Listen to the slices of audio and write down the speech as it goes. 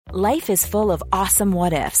Life is full of awesome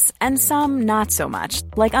what-ifs, and some not so much,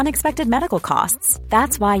 like unexpected medical costs.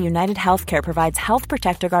 That's why United Healthcare provides Health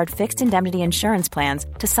Protector Guard fixed indemnity insurance plans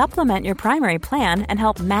to supplement your primary plan and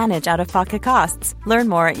help manage out-of-pocket costs. Learn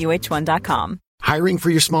more at uh1.com. Hiring for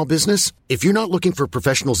your small business? If you're not looking for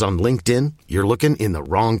professionals on LinkedIn, you're looking in the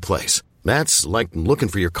wrong place. That's like looking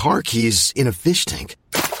for your car keys in a fish tank.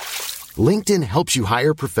 LinkedIn helps you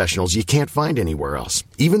hire professionals you can't find anywhere else,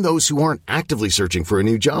 even those who aren't actively searching for a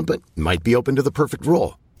new job but might be open to the perfect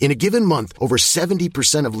role. In a given month, over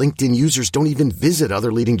 70% of LinkedIn users don't even visit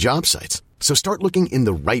other leading job sites. So start looking in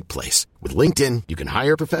the right place. With LinkedIn, you can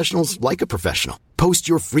hire professionals like a professional. Post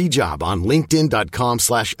your free job on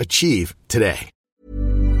linkedin.com/achieve today.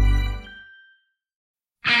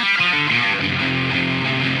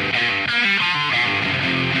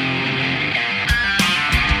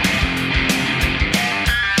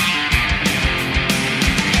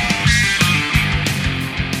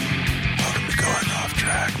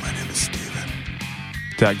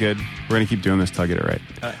 That good. We're gonna keep doing this till I get it right.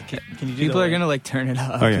 Can you do People are gonna like turn it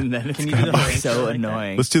up, and then it's Can you gonna do the be whole so like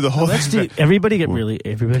annoying. Let's do the whole thing. Everybody get really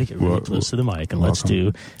close to the mic, and let's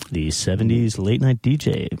do the 70s late night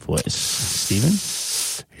DJ voice. Steven?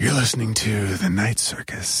 You're listening to The Night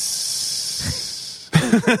Circus.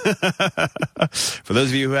 For those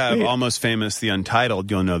of you who have Almost Famous, The Untitled,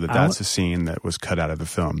 you'll know that that's a scene that was cut out of the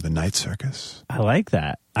film, The Night Circus. I like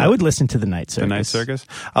that. I would listen to The Night Circus. The Night Circus?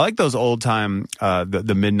 I like those old time,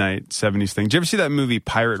 the midnight 70s thing. Did you ever see that movie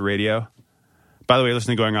Pirate Radio? By the way,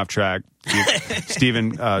 listen to Going Off Track.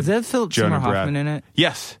 Stephen, Is that Philip Seymour Hoffman in it?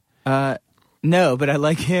 Yes. No, but I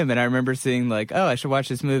like him, and I remember seeing like, oh, I should watch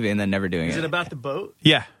this movie, and then never doing it. Is it about the boat?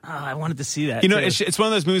 Yeah. Oh, I wanted to see that. You know, too. it's one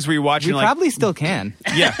of those movies where you're watching We probably still can.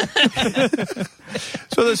 Yeah.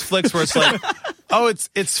 It's one of those flicks where it's like, oh,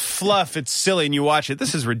 it's fluff, it's silly, and you watch it.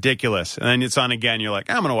 This is ridiculous. And then it's on again. You're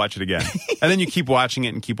like, I'm going to watch it again. And then you keep watching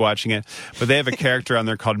it and keep watching it. But they have a character on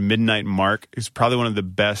there called Midnight Mark, who's probably one of the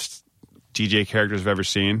best DJ characters I've ever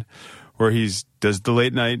seen, where does the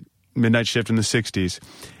late night midnight shift in the 60s.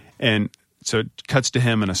 And so it cuts to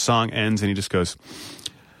him and a song ends and he just goes,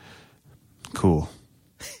 cool.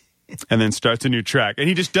 And then starts a new track. And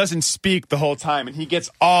he just doesn't speak the whole time. And he gets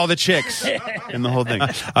all the chicks in the whole thing.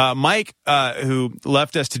 Mike, who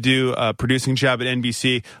left us to do a producing job at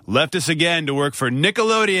NBC, left us again to work for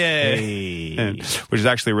Nickelodeon, which is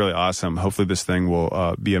actually really awesome. Hopefully this thing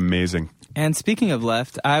will be amazing. And speaking of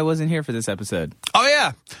left, I wasn't here for this episode. Oh,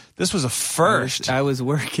 yeah. This was a first. I was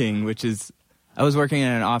working, I was working in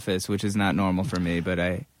an office, which is not normal for me, but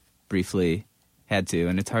I briefly had to,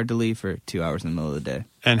 and it's hard to leave for 2 hours in the middle of the day.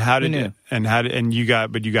 And you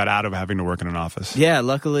got out of having to work in an office. Yeah,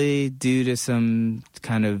 luckily, due to some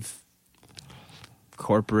kind of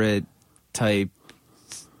corporate type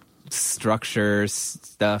structure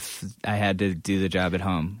stuff, I had to do the job at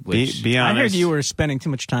home. Which be honest. I heard you were spending too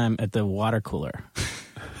much time at the water cooler.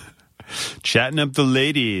 Chatting up the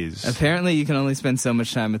ladies. Apparently, you can only spend so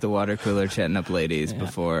much time at the water cooler chatting up ladies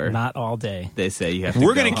before. Not all day. They say you have to.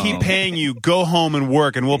 We're going to keep paying you. Go home and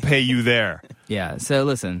work, and we'll pay you there. Yeah. So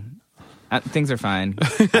listen, things are fine.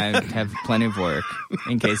 I have plenty of work.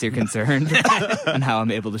 In case you're concerned on how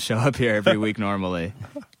I'm able to show up here every week normally.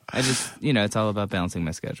 I just, it's all about balancing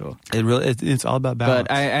my schedule. It's all about balance.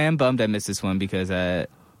 But I am bummed I missed this one because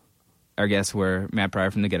our guests were Matt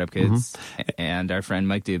Pryor from the Get Up Kids and our friend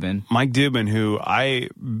Mike Dubin. Mike Dubin,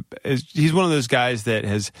 he's one of those guys that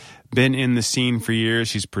has been in the scene for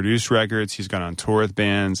years. He's produced records, he's gone on tour with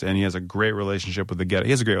bands, and he has a great relationship with the Get Up.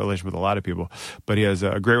 He has a great relationship with a lot of people, but he has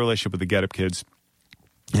a great relationship with the Get Up Kids.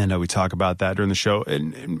 And we talk about that during the show.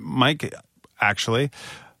 And Mike actually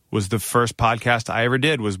was the first podcast I ever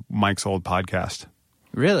did, was Mike's old podcast.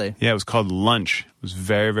 Really? Yeah, it was called Lunch. It was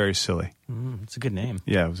very, very silly. It's a good name.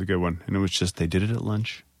 Yeah, it was a good one. And it was just, they did it at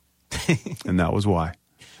lunch. And that was why.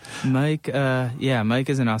 Mike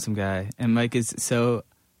is an awesome guy. And Mike is so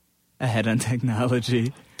ahead on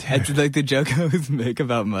technology. It's like the joke I always make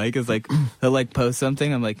about Mike is like, he'll like post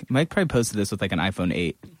something. I'm like, Mike probably posted this with like an iPhone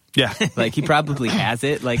 8. Yeah. Like he probably has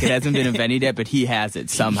it. Like it hasn't been invented yet, but he has it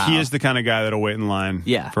somehow. He is the kind of guy that'll wait in line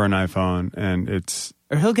for an iPhone. And it's...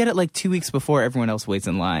 Or he'll get it like 2 weeks before everyone else waits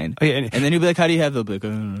in line. Oh, yeah, and then he'll be like, how do you have the book? I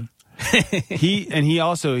don't know.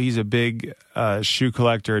 He's a big shoe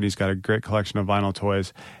collector, and he's got a great collection of vinyl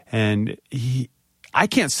toys. And I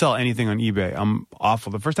can't sell anything on eBay. I'm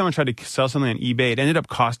awful. The first time I tried to sell something on eBay, it ended up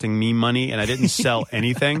costing me money, and I didn't sell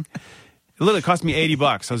anything. It literally cost me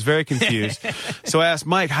 $80. I was very confused. So I asked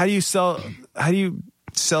Mike, how do you sell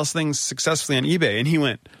things successfully on eBay? And he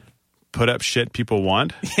went, put up shit people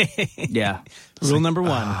want. Yeah. Rule number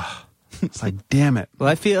one. It's like, damn it. Well,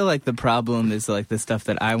 I feel like the problem is like the stuff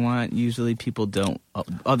that I want. Usually,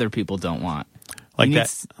 other people don't want.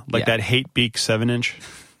 Like that Hate Beak 7-inch,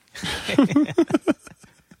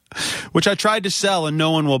 which I tried to sell and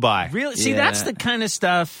no one will buy. Really? See, that's the kind of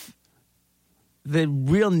stuff. The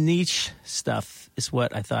real niche stuff is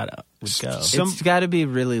what I thought would go. It's got to be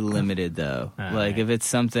really limited, though. Right.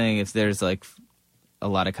 If there's like a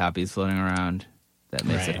lot of copies floating around, that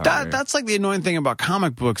makes it harder. That's like the annoying thing about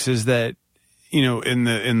comic books is that, in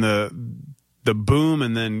the boom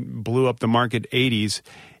and then blew up the market 80s,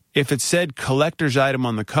 if it said collector's item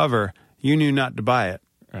on the cover, you knew not to buy it.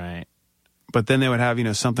 Right. But then they would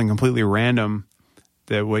have, something completely random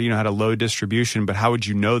that had a low distribution, but how would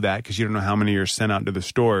you know that? Because you don't know how many are sent out to the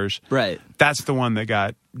stores. Right. That's the one that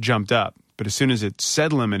got jumped up. But as soon as it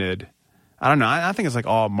said limited, I don't know. I think it's like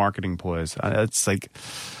all marketing ploys. It's like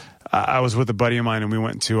I was with a buddy of mine and we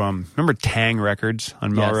went to remember Tang Records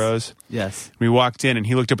on Melrose? Yes. We walked in and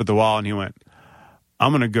he looked up at the wall and he went,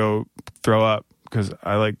 "I'm gonna go throw up because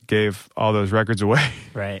I gave all those records away."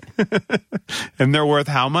 Right. And they're worth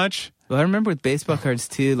how much? Well, I remember with baseball cards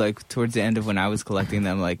too, like towards the end of when I was collecting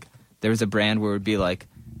them, like there was a brand where it would be like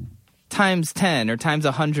times 10 or times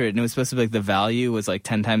 100, and it was supposed to be like the value was like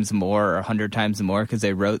 10 times more or 100 times more because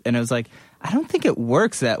they wrote, and I was like, I don't think it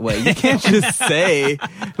works that way. You can't just say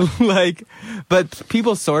but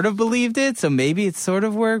people sort of believed it, so maybe it sort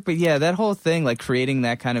of worked. But yeah, that whole thing, like creating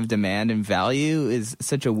that kind of demand and value is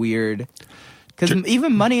such a weird, because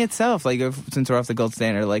even money itself, since we're off the gold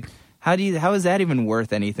standard, how is that even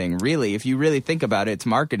worth anything, really? If you really think about it, it's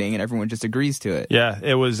marketing and everyone just agrees to it. Yeah,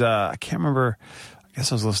 it was, I can't remember, I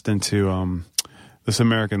guess I was listening to This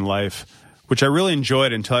American Life, which I really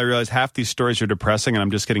enjoyed until I realized half these stories are depressing and I'm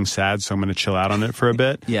just getting sad, so I'm going to chill out on it for a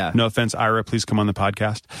bit. Yeah. No offense, Ira, please come on the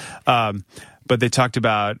podcast. But they talked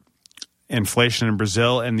about inflation in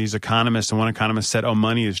Brazil, and these economists, and one economist said,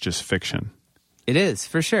 money is just fiction. It is,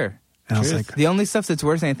 for sure. And I was like, the only stuff that's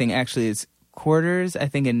worth anything actually is quarters, I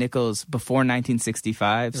think, and nickels before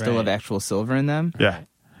 1965 still have actual silver in them. Yeah.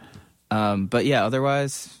 But yeah,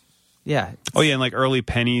 otherwise, yeah. Oh yeah, and early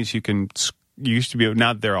pennies, you used to be able,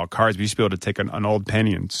 now they're all cards, but you used to be able to take an old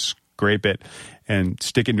penny and scrape it and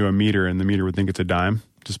stick it into a meter, and the meter would think it's a dime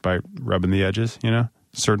just by rubbing the edges,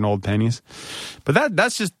 certain old pennies. But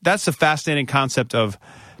that's a fascinating concept of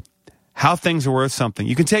how things are worth something.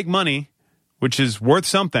 You can take money, which is worth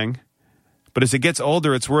something, but as it gets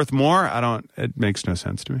older, it's worth more. It makes no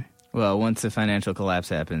sense to me. Well, once the financial collapse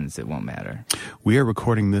happens, it won't matter. We are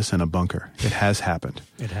recording this in a bunker. It has happened.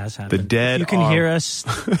 It has happened. The dead You can hear us.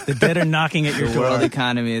 The dead are knocking at your The door. world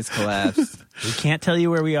economy has collapsed. We can't tell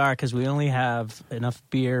you where we are because we only have enough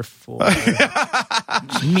beer for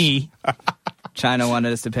me. China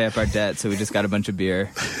wanted us to pay up our debt, so we just got a bunch of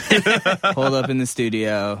beer. Hold up in the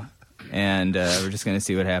studio, and we're just going to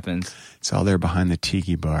see what happens. It's all there behind the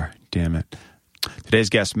tiki bar. Damn it. Today's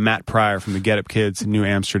guest, Matt Pryor from the Get Up Kids, New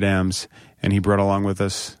Amsterdams, and he brought along with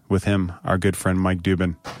him, our good friend Mike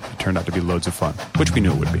Dubin. It turned out to be loads of fun, which we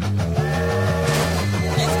knew it would be. It's going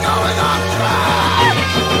off track.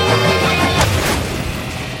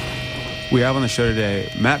 We have on the show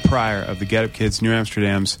today Matt Pryor of the Get Up Kids, New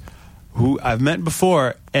Amsterdams, who I've met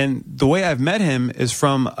before, and the way I've met him is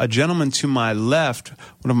from a gentleman to my left,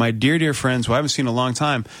 one of my dear, dear friends who I haven't seen in a long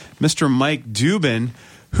time, Mr. Mike Dubin,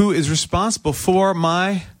 who is responsible for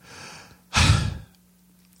my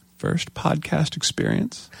first podcast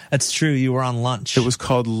experience. That's true. You were on Lunch. It was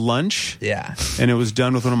called Lunch. Yeah. And it was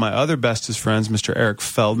done with one of my other bestest friends, Mr. Eric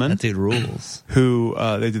Feldman. That dude rules. Who,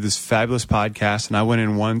 they did this fabulous podcast, and I went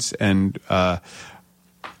in once, and right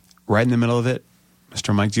in the middle of it,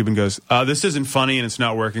 Mr. Mike Dubin goes, this isn't funny and it's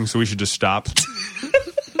not working, so we should just stop.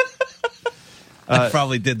 I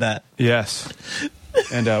probably did that. Yes.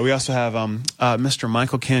 And we also have Mr.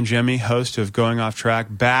 Michael Kangemi, host of Going Off Track,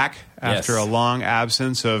 back after a long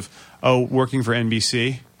absence of working for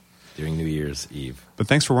NBC. During New Year's Eve. But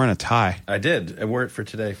thanks for wearing a tie. I did. I wore it for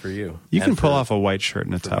today for you. You can pull off a white shirt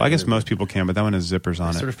and a tie. I guess most people can, but that one has zippers on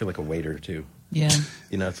I it. sort of feel like a waiter, too. Yeah.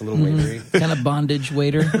 It's a little waitery. Kind of bondage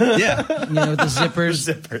waiter. Yeah. With the zippers.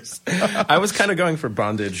 Zippers. I was kind of going for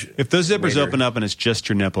bondage. If those zippers waiter. open up and it's just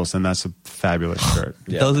your nipples, then that's a fabulous shirt.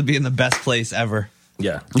 Yeah. Those would be in the best place ever.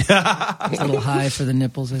 Yeah. It's a little high for the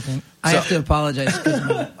nipples, I think. I have to apologize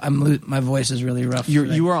because my voice is really rough.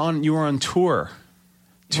 You were on tour.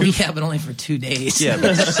 Yeah, but only for 2 days. Yeah,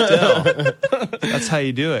 but still, that's how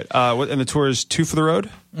you do it. And the tour is 2 for the road.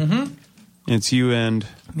 Mm-hmm. It's you and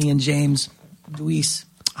Me and James Luis.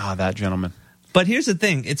 that gentleman. But here's the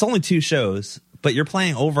thing. It's only 2 shows, but you're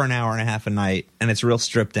playing over an hour and a half a night, and it's real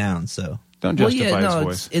stripped down, so. Don't Well, justify yeah, no, his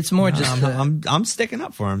voice. it's more just. I'm sticking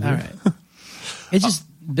up for him. Dude. all right. It's just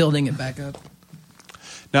building it back up.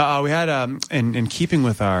 Now, we had, in keeping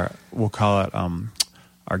with our, we'll call it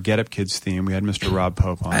our Get Up Kids theme, we had Mr. Rob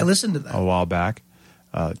Pope on. I listened to that. A while back.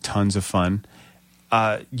 Tons of fun.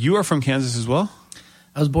 You are from Kansas as well?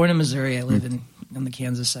 I was born in Missouri. I live on the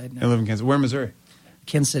Kansas side now. I live in Kansas. Where in Missouri?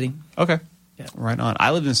 Kansas City. Okay. Yeah. Right on.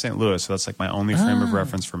 I lived in St. Louis, so that's like my only frame of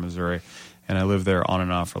reference for Missouri. And I lived there on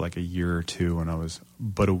and off for like a year or two when I was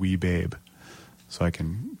but a wee babe. So I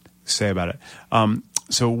can say about it.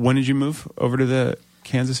 So when did you move over to the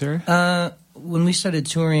Kansas area? When we started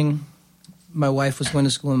touring, my wife was going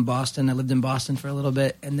to school in Boston. I lived in Boston for a little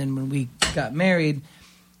bit. And then when we got married,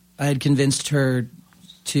 I had convinced her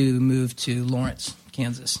to move to Lawrence,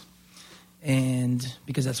 Kansas. And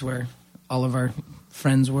because that's where all of our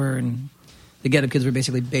friends were, and the Get Up Kids were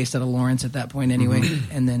basically based out of Lawrence at that point anyway.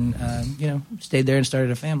 And then, stayed there and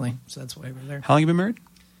started a family. So that's why we're there. How long have you been married?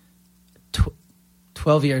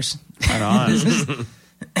 12 years. Right on.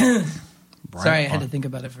 Sorry, I had to think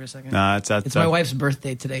about it for a second. Nah, it's my wife's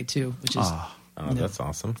birthday today, too, which is... Oh, that's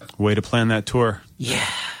awesome. Way to plan that tour. Yeah.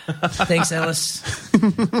 Thanks, Ellis.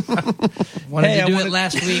 Wanted to do it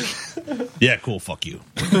last week. Yeah, cool. Fuck you.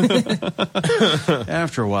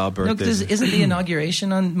 After a while, No, birthdays. because isn't the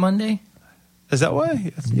inauguration on Monday? Is that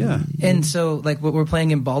why? Yeah. And so, like, what we're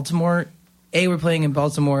playing in Baltimore, we're playing in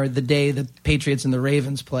Baltimore the day the Patriots and the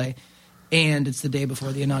Ravens play, and it's the day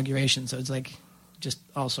before the inauguration. So it's like just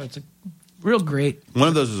all sorts of real great. One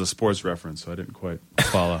of those was a sports reference, so I didn't quite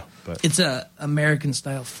follow. But It's a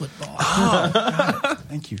American-style football.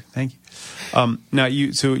 Thank you. Now,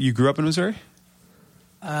 you grew up in Missouri?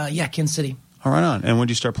 Yeah, Kansas City. All right on. And when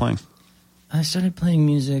did you start playing? I started playing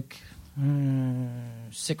music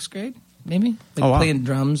 6th grade, maybe. Like Oh, wow. playing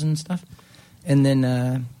drums and stuff. And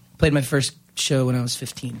then played my first show when I was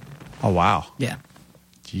 15. Oh, wow. Yeah.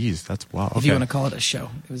 Jeez, that's wow. Okay. If you want to call it a show.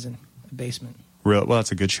 It was in a basement. Well,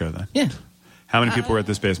 that's a good show then. Yeah. How many people were at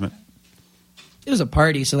this basement? It was a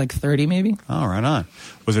party, so like 30 maybe. Oh, right on.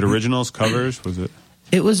 Was it originals, covers? Was it?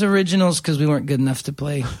 It was originals because we weren't good enough to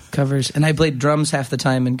play covers. And I played drums half the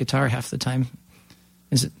time and guitar half the time.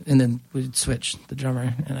 And then we'd switch the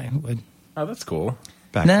drummer, and I would. Oh, that's cool.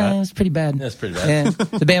 Back It that? was pretty bad. That's pretty bad. Yeah.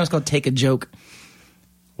 The band was called Take a Joke.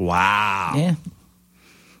 Wow. Yeah.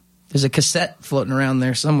 There's a cassette floating around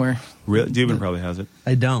there somewhere. Dubin probably has it.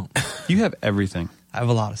 I don't. You have everything. I have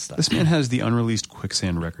a lot of stuff. This man has the unreleased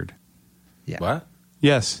Quicksand record. Yeah. What?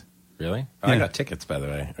 Yes. Really? Oh, Yeah. I got tickets, by the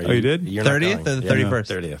way. Oh, you did? You're not 30th going. or the Yeah, 31st?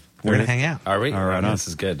 30th. We're gonna hang out. Are we? All right, on. This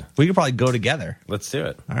is good. We could probably go together. Let's do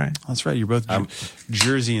it. All right. That's right. You're both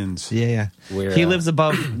Jerseyans. Yeah. We're, He lives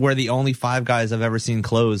above where the only Five Guys I've ever seen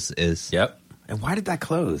close is. Yep. And why did that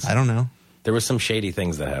close? I don't know. There was some shady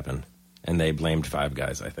things that happened, and they blamed Five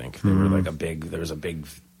Guys. I think they were like there was a big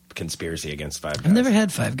conspiracy against Five Guys. I've never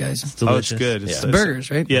had Five Guys. Oh, it's Delicious. good. Yeah. It's Burgers,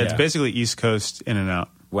 right? Yeah, it's Yeah. basically East Coast In and Out.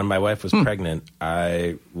 When my wife was pregnant,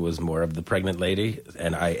 I was more of the pregnant lady,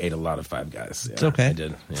 and I ate a lot of Five Guys. Yeah, It's okay. I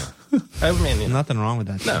did. Yeah. I mean, you know, Nothing wrong with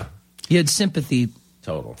that. no, You had sympathy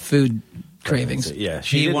total food cravings. Yeah,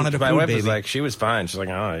 He didn't- wanted a My food wife was baby. like, she was fine. She's like,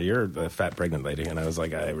 oh, you're the fat pregnant lady, and I was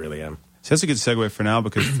like, I really am. So that's a good segue for now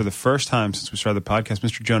because for the first time since we started the podcast,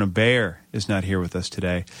 Mr. Jonah Bayer is not here with us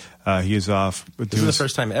today. He is off. This is the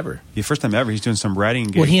first time ever. The first time ever. He's doing some writing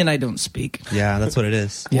gigs. Well, he and I don't speak. Yeah, that's what it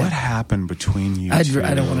is. Yeah. What happened between you I two?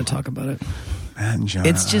 don't want to talk about it. Matt and Jonah.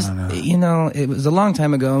 It's just, I don't know. it was a long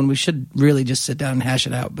time ago, and we should really just sit down and hash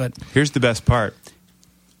it out. But Here's the best part.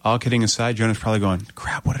 All kidding aside, Jonah's probably going,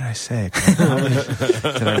 crap, what did I say?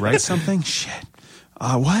 Did I write something? Shit.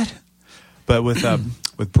 What? But with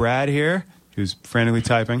Brad here, who's frantically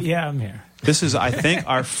typing. Yeah, I'm here. This is, I think,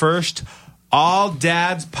 our first All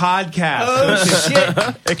Dads podcast. Oh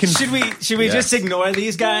shit! It can, Should we just ignore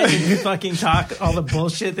these guys and fucking talk all the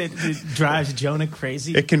bullshit that drives Jonah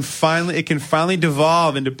crazy? It can finally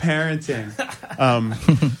devolve into parenting.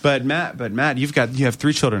 But Matt, you have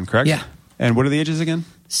 3 children, correct? Yeah. And what are the ages again?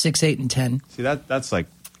 6, 8, and 10. See, that's like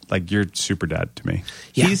you're super dad to me.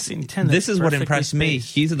 Yeah. This Intended is what perfectly impressed me.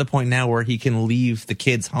 spaced. He's at the point now where he can leave the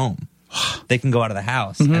kids home. They can go out of the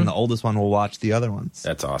house, Mm-hmm. and the oldest one will watch the other ones.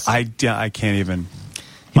 That's awesome. I can't even.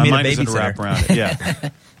 He My made a mind doesn't babysitter. wrap around it. Yeah.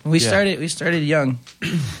 We Yeah. started young,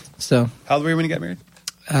 so How old were you when you got married?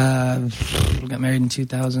 we got married in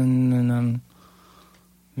 2000, and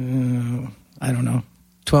I don't know,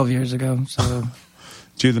 12 years ago. So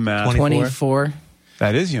Do the math. 24.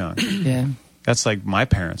 That is young. Yeah. That's like my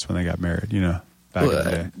parents when they got married. Back in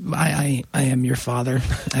the day. I am your father,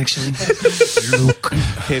 actually.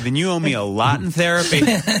 Okay, then you owe me a lot in therapy.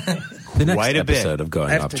 The next quite a bit. episode of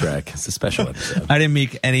Going Off Track. It's a special episode. I didn't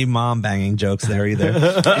make any mom banging jokes there either.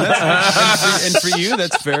 And for you,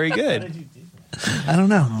 that's very good. I don't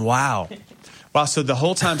know. Wow. So the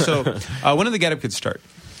whole time. So when did the Get Up Kids start?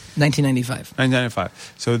 1995.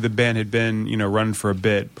 1995. So the band had been, running for a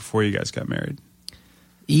bit before you guys got married.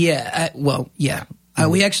 Yeah.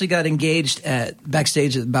 We actually got engaged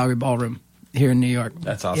backstage at the Bowery Ballroom here in New York.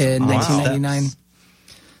 That's awesome. In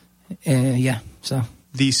 1999. So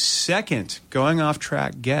The second Going Off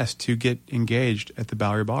Track guest to get engaged at the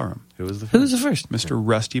Bowery Ballroom. Who was the who was the first? Mr.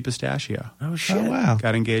 Rusty Pistachio. Oh, shit. Oh, wow.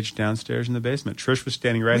 Got engaged downstairs in the basement. Trish was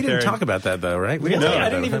standing right We there. didn't talk about that, though, right? We Really? didn't talk I about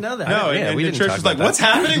didn't even know that. No, Yeah, and we Trish didn't talk was like, about "What's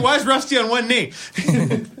happening? Why is Rusty on one knee?"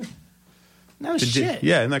 No shit.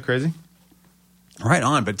 Yeah, isn't that crazy? Right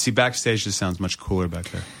on. But see, backstage just sounds much cooler back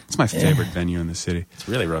there. It's my favorite venue in the city. It's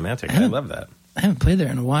really romantic. I love that. I haven't played there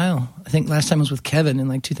in a while. I think last time was with Kevin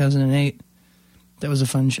in 2008. That was a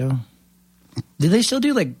fun show. Did they still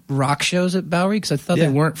do rock shows at Bowery? Because I thought they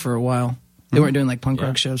weren't for a while. They weren't doing punk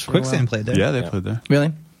rock shows for a while. Quicksand played there. Yeah, they played there. Really?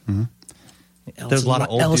 Mm-hmm. There's a lot of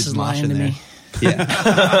old Ellis dudes is lying moshing to there. me.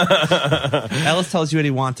 Yeah. Ellis tells you what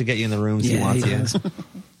he wants to get you in the rooms he wants you in. does.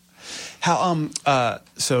 How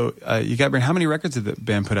so you got married. How many records did the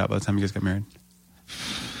band put out by the time you guys got married?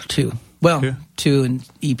 2. Well, Two? 2 and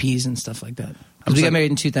EPs and stuff like that. I'm Because we sorry. got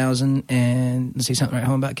married in 2000, and Let's See Something Right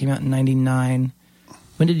Home About came out in 99.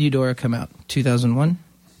 When did Eudora come out? 2001?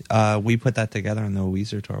 We put that together on the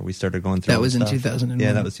Weezer tour. We started going through That all was the in stuff. 2001.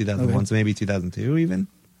 Yeah, that was 2001. Okay. So maybe 2002 even.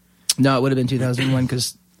 No, it would have been 2001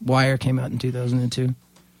 because Wire came out in 2002.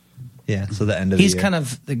 Yeah, so the end of He's the year. kind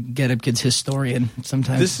of the Get Up Kids historian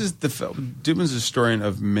sometimes. This is Dubin's a historian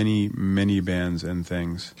of many bands and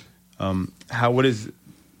things.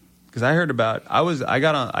 Because I heard about I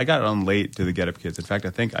got on late to the Get Up Kids. In fact, I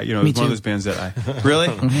think it was one too. of those bands that I really.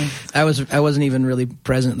 I wasn't even really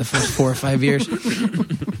present the first 4 or 5 years.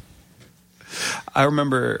 I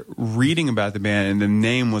remember reading about the band, and the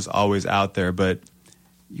name was always out there, but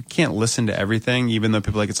you can't listen to everything, even though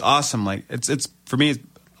people are like it's awesome. Like it's for me,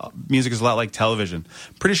 music is a lot like television.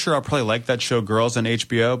 Pretty sure I'll probably like that show Girls on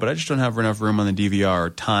HBO, but I just don't have enough room on the DVR or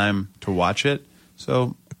time to watch it.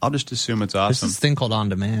 So I'll just assume it's There's awesome. this thing called on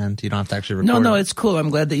demand. You don't have to actually record. No, it. it's cool. I'm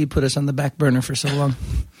glad that you put us on the back burner for so long.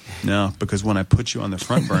 No, because when I put you on the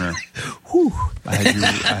front burner, I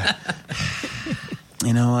had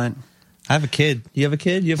you know what? I have a kid. You have a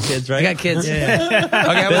kid? You have kids, right? I got kids. Yeah.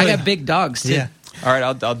 I got big dogs too. Yeah. All right,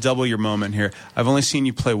 I'll double your moment here. I've only seen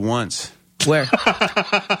you play once. Where?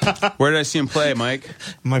 Where did I see him play, Mike?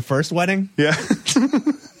 My first wedding? Yeah.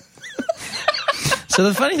 So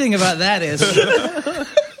the funny thing about that is,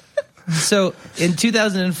 so in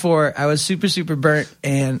 2004, I was super, super burnt,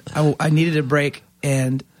 and I needed a break.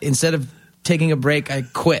 And instead of taking a break, I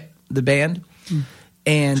quit the band.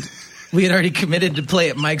 And we had already committed to play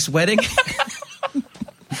at Mike's wedding.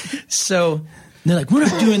 So they're like, "We're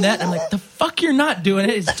not doing that." And I'm like, "The fuck, you're not doing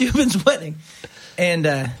it? It's Dubin's wedding."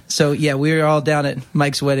 And so yeah, we were all down at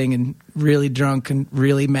Mike's wedding and really drunk and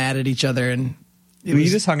really mad at each other. And You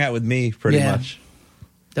just hung out with me pretty Yeah. much.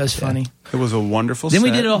 that was funny. It was a wonderful Then we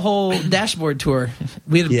set. did a whole dashboard tour.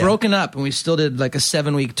 We had broken up, and we still did like a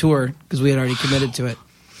 7-week tour because we had already committed to it.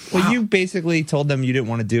 Well, you basically told them you didn't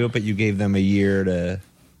want to do it, but you gave them a year to...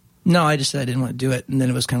 No, I just said I didn't want to do it, and then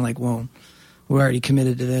it was kind of like, well, we're already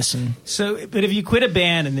committed to this, and So, but if you quit a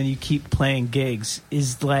band and then you keep playing gigs,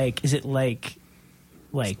 is it like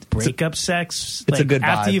breakup sex? it's a good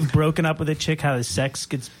after vibe. you've broken up with a chick, how the sex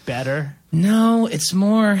gets better. no, it's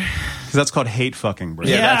more. 'Cause that's called hate fucking, bro.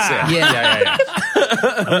 Yeah. That's it. Yeah.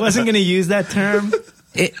 I wasn't going to use that term.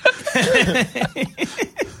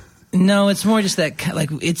 No, it's more just that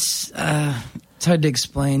it's hard to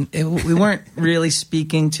explain. We weren't really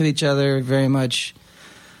speaking to each other very much,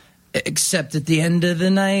 except at the end of the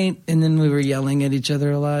night, and then we were yelling at each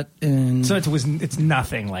other a lot. And So it's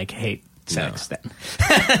nothing like hate sex then.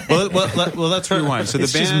 Well, let's rewind. So the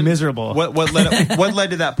It's band just miserable. What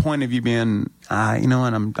led to that point of you being? You know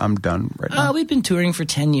what? I'm done right now. we'd been touring for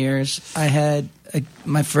 10 years. I had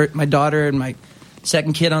my daughter and my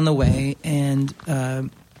second kid on the way, and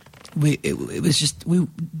we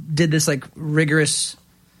did this like rigorous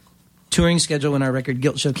touring schedule when our record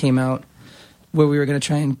Guilt Show came out, where we were going to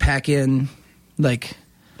try and pack in like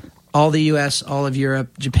all the U.S., all of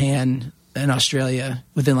Europe, Japan, and Australia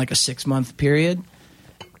within like a 6-month period.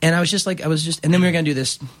 And and then we were going to do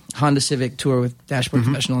this Honda Civic tour with Dashboard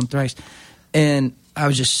Professional and Thrice. And I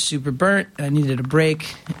was just super burnt, and I needed a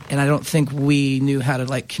break. And I don't think we knew how to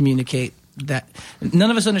like communicate that. None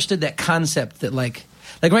of us understood that concept that like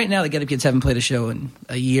right now the Get Up Kids haven't played a show in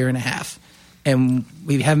a year and a half. and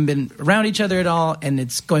we haven't been around each other at all, and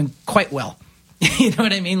it's going quite well. You know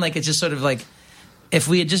what I mean? Like, it's just sort of like, if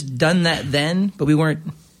we had just done that then, but we weren't,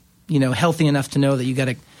 healthy enough to know that you got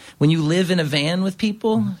to, when you live in a van with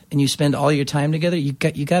people and you spend all your time together, you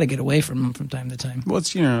got to get away from them from time to time. Well,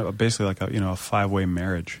 it's basically like a 5-way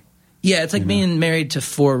marriage. Yeah, it's like being married to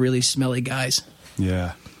 4 really smelly guys.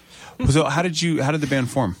 Yeah. So how did the band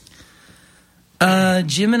form?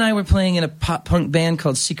 Jim and I were playing in a pop punk band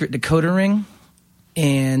called Secret Dakota Ring,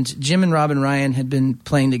 and Jim and Rob and Ryan had been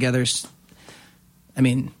playing together. I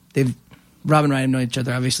mean, Rob and Ryan have known each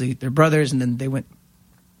other, obviously. They're brothers, and then they went,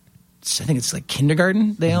 I think it's like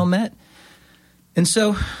kindergarten they all met. And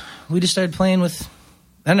so we just started playing with,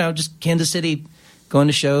 I don't know, just Kansas City, going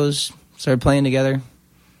to shows, started playing together.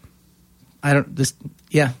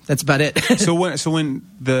 That's about it. So when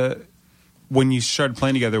you started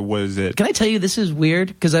playing together, was it? Can I tell you, this is weird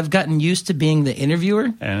because I've gotten used to being the interviewer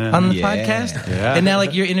on the podcast, and now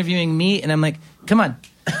like you're interviewing me, and I'm like, come on,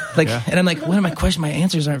 and I'm like, what are my questions? My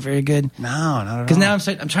answers aren't very good. No, not at all. Because now I'm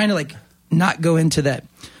trying to like not go into that.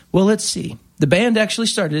 Well, let's see. The band actually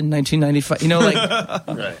started in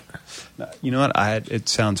 1995. Right. You know what? It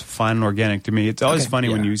sounds fine and organic to me. It's always funny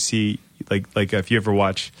when you see like if you ever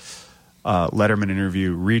watch Letterman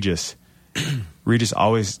interview Regis. Regis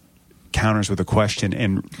always counters with a question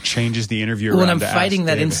and changes the interview around. Well, I'm to fighting ask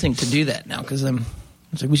that David. instinct to do that now because I was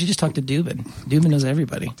like, we should just talk to Dubin. Dubin knows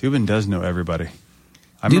everybody. Dubin does know everybody.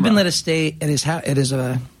 Dubin let us stay at his house, at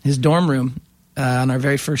his dorm room on our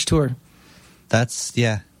very first tour.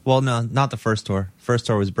 Well, no, not the first tour. First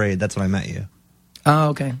tour was Braid. That's when I met you. Oh,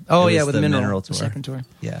 okay. Oh, It yeah, was with the Mineral tour. the second tour.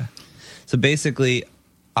 Yeah. So basically,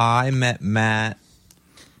 I met Matt.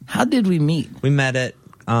 How did we meet? We met at.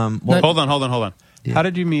 Hold on. Yeah. How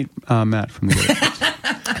did you meet Matt from the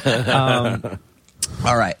Gate?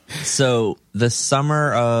 All right. So the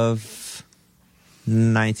summer of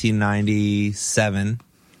 1997,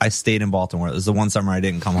 I stayed in Baltimore. It was the one summer I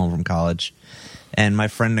didn't come home from college. And my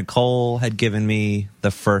friend Nicole had given me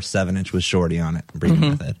the first 7-inch with Shorty on it, Breathing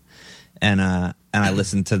Method. And I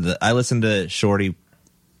listened to Shorty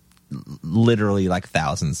literally like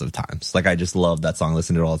thousands of times. Like, I just loved that song,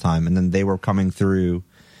 listened to it all the time. And then they were coming through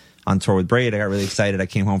on tour with Braid. I got really excited. I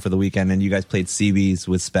came home for the weekend, and you guys played CB's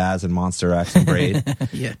with Spaz and Monster X and Braid.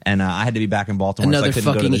 Yeah. And I had to be back in Baltimore. Another so I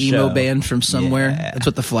couldn't fucking go to the emo show. band from somewhere. Yeah. That's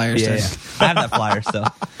what the flyer says. Yeah. I have that flyer still.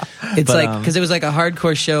 It's But, like, because it was like a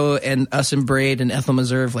hardcore show, and us and Braid and Ethel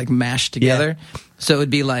Meserve like mashed together. So it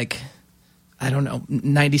would be like, I don't know,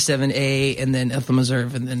 97A, and then Ethel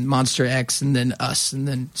Meserve, and then Monster X, and then us, and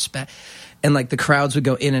then Spat. And like the crowds would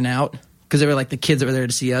go in and out because they were like the kids that were there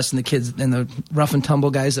to see us, and the kids and the rough and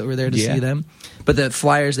tumble guys that were there to see them. But the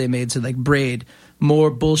flyers they made said like, Braid, more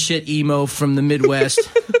bullshit emo from the Midwest.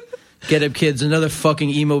 Get up, kids, another fucking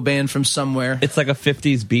emo band from somewhere. It's like a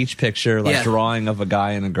 50s beach picture, like drawing of a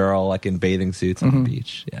guy and a girl like in bathing suits on the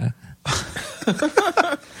beach. Yeah.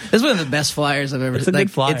 It's one of the best flyers I've ever seen. It's a good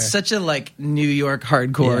flyer. It's such a like New York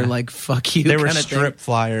hardcore, like fuck you. They were kinda strip thing.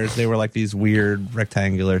 flyers. They were like these weird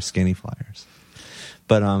rectangular skinny flyers.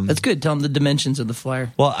 But That's good. Tell them the dimensions of the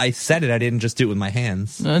flyer. well, I said it. I didn't just do it with my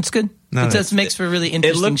hands. No, that's good. No, it just makes for really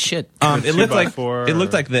interesting shit. It looked like 2x4 it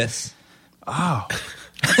looked like this. Oh.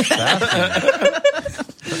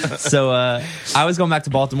 So I was going back to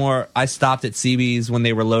Baltimore. I stopped at CB's when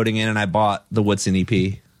they were loading in, and I bought the Woodson EP.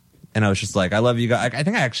 And I was just like, I love you guys. I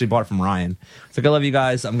think I actually bought it from Ryan. It's like, I love you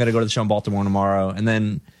guys. I'm going to go to the show in Baltimore tomorrow. And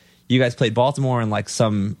then you guys played Baltimore in like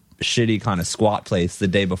some shitty kind of squat place the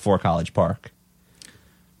day before College Park.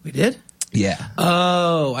 We did? Yeah.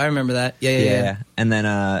 Oh, I remember that. Yeah. And then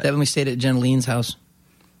That when we stayed at Jen Lean's house.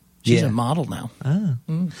 She's Yeah. a model now.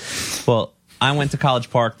 well, I went to College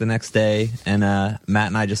Park the next day, and Matt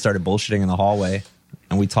and I just started bullshitting in the hallway.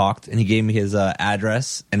 And we talked, and he gave me his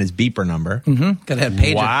address and his beeper number. Got to have a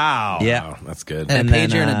pager. Wow. Yeah. Wow, that's good. And And a pager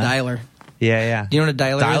then, and a dialer. Yeah. Do you know what a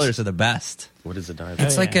dialer Dialers is? are the best. What is a dial?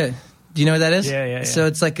 It's like a... Do you know what that is? Yeah. So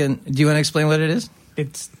it's like a... Do you want to explain what it is?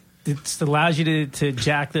 It allows you to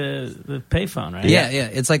jack the payphone, right? Yeah.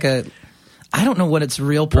 It's like a... I don't know what its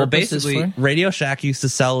real Well, purpose is basically, for. Radio Shack used to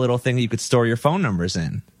sell a little thing that you could store your phone numbers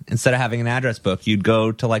in. Instead of having an address book, you'd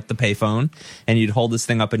go to like the payphone, and you'd hold this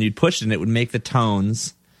thing up, and you'd push it, and it would make the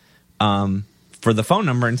tones for the phone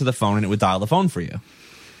number into the phone, and it would dial the phone for you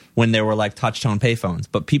when there were like touch tone payphones.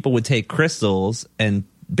 But people would take crystals and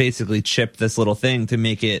basically chip this little thing to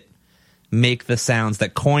make the sounds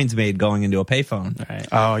that coins made going into a payphone. Right.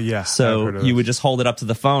 Oh, yeah. I've heard So of you those. would just hold it up to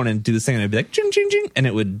the phone and do this thing, and it'd be like ching ching ching, and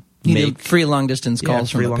it would You do make free long distance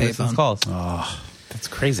calls free from a long distance payphone. calls. That's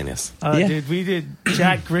craziness. Dude, we did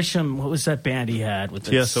Jack Grisham. What was that band he had with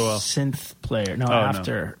the TSOL. synth player? No, Oh,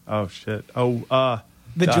 after. No. Oh, shit. Oh,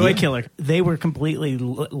 The Joy Killer. They were completely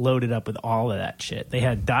loaded up with all of that shit. They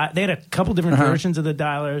had they had a couple different versions of the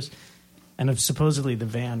dialers, and supposedly the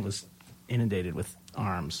van was inundated with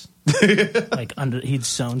arms. Like he'd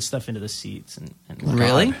sewn stuff into the seats and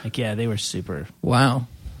Really? Like, yeah, they were super Wow.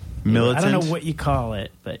 militant. I don't know what you call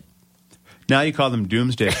it, but Now you call them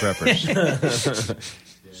doomsday preppers.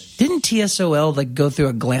 Didn't TSOL like go through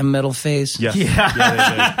a glam metal phase? Yes.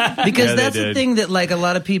 Yeah, they did. Because Yeah, they that's the did. thing that like a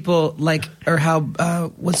lot of people like, or how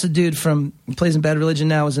what's the dude from plays in Bad Religion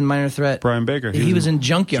now was in Minor Threat? Brian Baker. He was in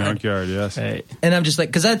Junkyard. Junkyard, yes. hey, And I'm just like,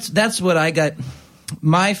 because that's what I got.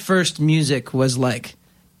 My first music was like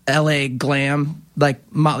L.A. glam, like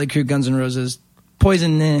Motley Crue, Guns N' Roses,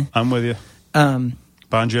 Poison. I'm with you. Um,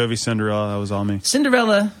 Bon Jovi, Cinderella, that was all me.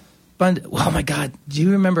 Cinderella. Oh my God! Do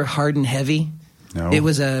you remember Hard and Heavy? No. It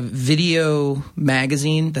was a video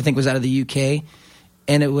magazine. I think it was out of the UK,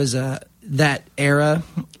 and it was that era,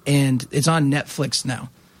 and it's on Netflix now.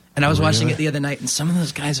 And I was watching it the other night, and some of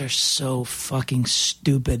those guys are so fucking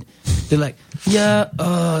stupid. They're like, yeah,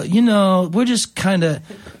 we're just kind of,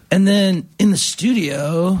 and then in the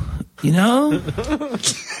studio,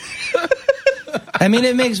 I mean,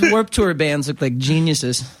 it makes Warped Tour bands look like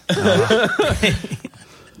geniuses.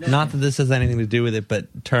 Not that this has anything to do with it,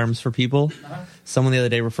 but terms for people. Someone the other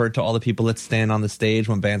day referred to all the people that stand on the stage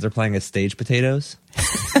when bands are playing as stage potatoes.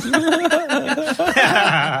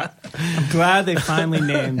 I'm glad they finally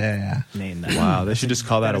named that. Wow, they should just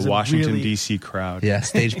call that That is a a Washington, really- D.C. crowd. Yeah,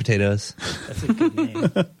 stage potatoes. That's a good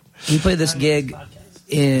name. We played this gig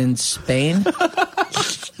in Spain.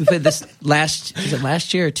 We played this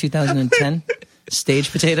last year or 2010?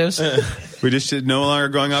 Stage Potatoes. We just no longer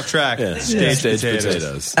going off track. Stage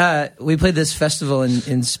potatoes. We played this festival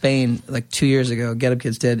in Spain like 2 years ago. Get Up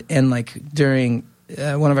Kids did, and like during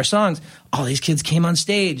one of our songs, all these kids came on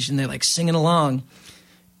stage and they're like singing along.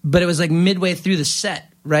 But it was like midway through the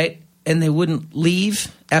set, right? And they wouldn't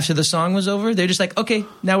leave after the song was over. They're just like, okay,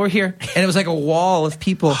 now we're here. And it was like a wall of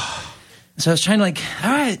people. So I was trying to like, all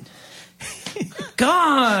right,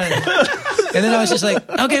 gone. And then I was just like,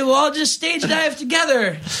 okay, we'll all just stage dive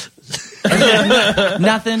together. And then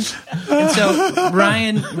nothing. And so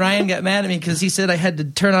Ryan got mad at me because he said I had to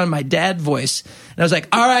turn on my dad voice. And I was like,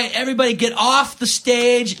 all right, everybody get off the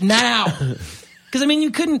stage now. Because, I mean,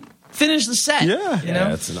 you couldn't finish the set. Yeah. You know?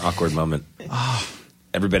 It's an awkward moment.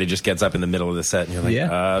 Everybody just gets up in the middle of the set, and you're like,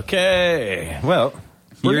 Yeah. Okay, well,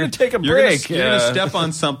 we're going to take a You're break. You're going to step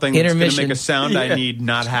on something that's going to Intermission. make a sound I need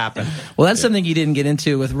not happen. Well, that's something you didn't get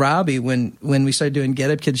into with Robbie when we started doing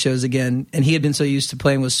Get Up Kid shows again, and he had been so used to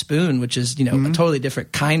playing with Spoon, which is a totally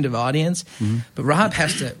different kind of audience. But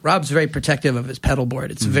Rob's very protective of his pedal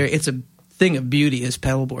board. It's it's a thing of beauty, his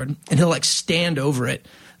pedal board, and he'll like stand over it,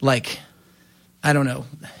 like I don't know.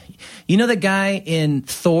 You know the guy in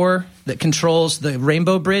Thor that controls the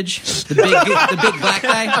Rainbow Bridge, the big black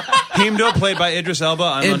guy. Heimdall, played by Idris Elba.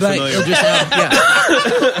 I'm Like, unfamiliar. yeah.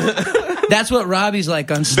 That's what Robbie's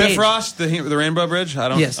like on stage. Bifrost, the Rainbow Bridge. I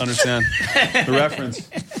don't Yes. understand the reference.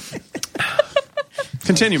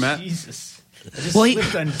 Continue, Matt. Jesus. I just Well,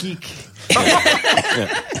 slipped on geek.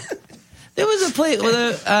 There was a place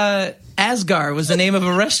where Asgar was the name of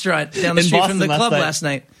a restaurant down the In street from the Boston club last last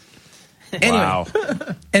night. Anyway, Wow.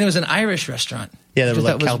 and it was an Irish restaurant. Yeah, there were Just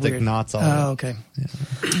like that was Celtic weird. knots all Oh, over. okay.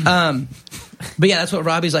 But yeah, that's what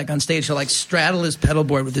Robbie's like on stage. He'll like straddle his pedal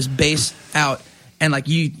board with his bass out, and like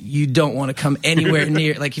you don't want to come anywhere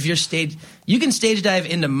near. Like if you're stage, you can stage dive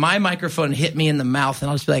into my microphone and hit me in the mouth, and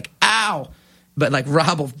I'll just be like, "Ow!" But like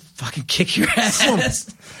Rob will fucking kick your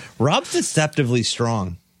ass. Rob's deceptively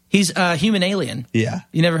strong. He's a human alien. Yeah.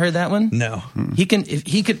 You never heard that one? No. He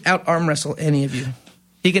could out arm wrestle any of you.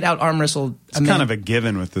 He could out arm wrestle. It's kind of a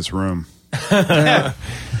given with this room. I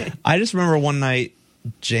just remember one night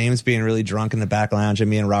James being really drunk in the back lounge, and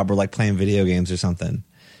me and Rob were like playing video games or something,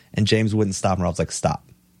 and James wouldn't stop, and Rob's like, stop.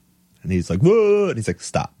 And he's like, whoa, and he's like,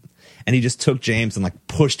 stop. And he just took James and like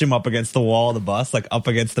pushed him up against the wall of the bus, like up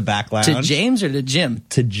against the back lounge. to James or to Jim.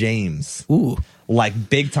 To James. Ooh. Like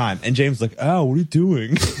big time. And James like, oh, what are you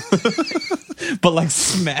doing? But like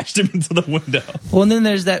smashed him into the window. Well, and then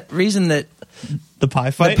there's that reason that The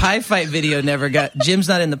pie fight? the pie fight video never got. Jim's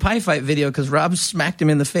not in the pie fight video because Rob smacked him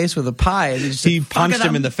in the face with a pie. And he He punched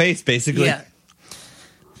him in the face, basically. Yeah.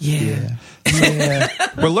 Yeah.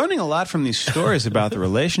 We're learning a lot from these stories about the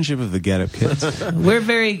relationship of the Get Up Kids.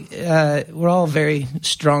 We're all very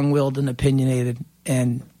strong-willed and opinionated,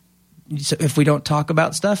 and so if we don't talk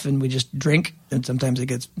about stuff and we just drink, and sometimes it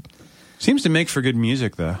gets Seems to make for good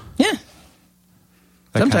music, though. yeah.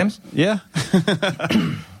 Sometimes. Yeah.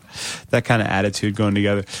 That kind of attitude going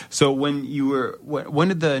together. So when you were, when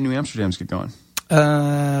did the New Amsterdams get going?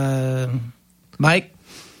 Mike,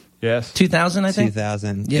 Yes. 2000, I think.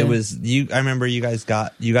 2000. Yeah. It was you. I remember you guys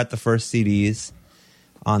got the first CDs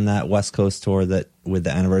on that West Coast tour that with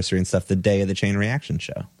the anniversary and stuff. The day of the Chain Reaction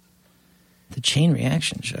show. The Chain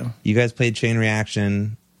Reaction show. You guys played Chain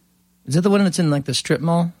Reaction. Is that the one that's in like the strip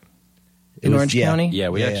mall in Orange County? Yeah,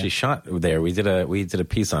 we actually shot there. We did a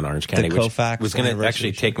piece on Orange County, which Koufax was going to anniversary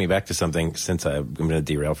actually take me back to something. Since I'm going to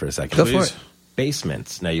derail for a second. Go for it.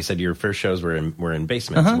 Basements. Now, you said your first shows were in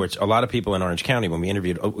basements, which a lot of people in Orange County, when we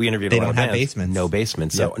interviewed They a lot don't of have bands, basements. no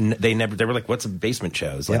basements. So they were like, "What's a basement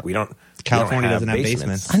show?" It's like Yep. we don't. California we don't doesn't have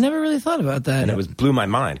basements. I never really thought about that. and it blew my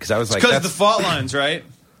mind because I was like, Because of the that's- fault lines, right?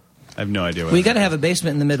 I have no idea what We got to have a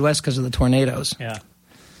basement in the Midwest because of the tornation. Yeah.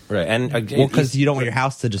 right." And Well, because you don't want your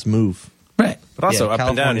house to just move. Right. but also Yeah, up and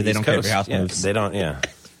down, California, they East don't care if Coast, your house yeah, moves. They don't. Yeah.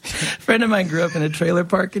 A friend of mine grew up in a trailer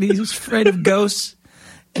park, and he was afraid of ghosts.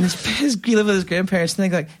 And he lived with his grandparents, and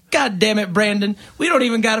they're like, "God damn it, Brandon, we don't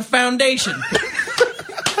even got a foundation.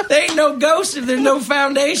 There ain't no ghost if there's no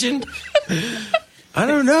foundation." I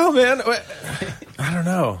don't know, man. I don't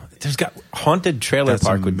know. There's got Haunted Trailer That's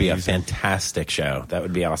Park would be a amazing. fantastic show. That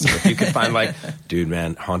would be awesome if you could find like, dude,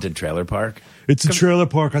 man, Haunted Trailer Park. It's a trailer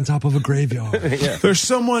park on top of a graveyard. There's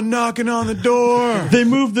someone knocking on the door. They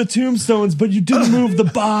moved the tombstones, but you didn't move the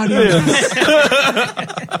bodies.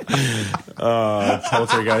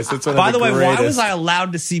 Poltergeist. That's one By the way, why was I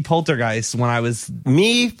allowed to see Poltergeist when I was...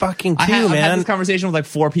 Me fucking too, I had man. this conversation with like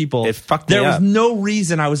 4 people. It fucked me There was up. no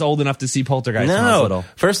reason I was old enough to see Poltergeist when I was No. little.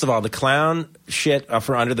 First of all, the clown shit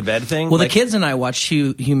for under the bed thing. Well, like, the kids and I watched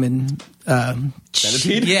Human.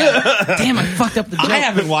 Centipede? Yeah. Damn, I fucked up the joke. I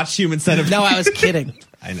haven't watched Human Centipede. No, I was kidding.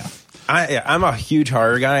 I know. I'm a huge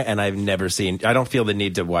horror guy, and I've never seen. I don't feel the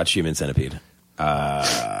need to watch Human Centipede.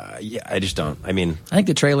 Yeah, I just don't. I mean, I think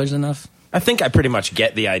the trailer's enough. I think I pretty much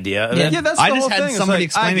get the idea of it. Yeah, that's I the just whole had thing. It's somebody like,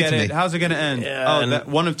 explain I it get to it. me. How's it going to end? Yeah,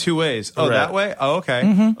 and- One of 2 ways. Oh, Right. that way? Oh,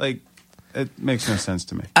 okay. Like, it makes no sense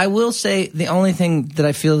to me. I will say the only thing that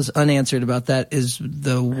I feel is unanswered about that is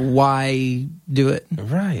the why do it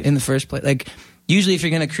Right. in the first place. Like, usually if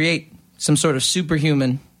you're going to create some sort of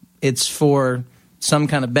superhuman, it's for some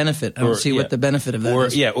kind of benefit. I don't see what the benefit of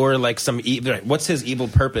that is. Or like some. What's his evil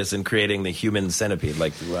purpose in creating the human centipede?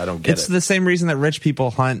 Like, I don't get It's it. the same reason that rich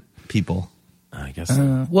people hunt people. I guess.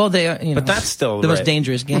 Well, they are, But that's still the most right.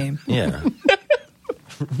 dangerous game. Yeah.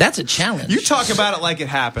 That's a challenge. You talk about it like it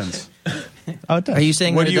happens. Oh, it does. Are you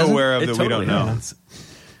saying What that are it you doesn't? aware of It that we don't totally know? is.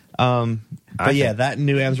 But yeah, that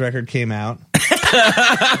new Am's record came out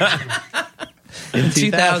in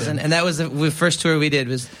 2000, and that was the first tour we did.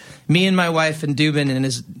 Was me and my wife and Dubin in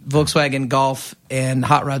his Volkswagen Golf and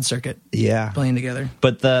hot rod circuit Yeah. playing together.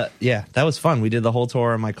 But that was fun. We did the whole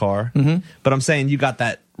tour in my car. Mm-hmm. But I'm saying you got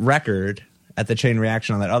that record at the Chain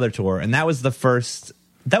Reaction on that other tour, and that was the first.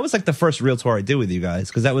 That was like the first real tour I did with you guys,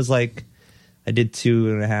 because that was like I did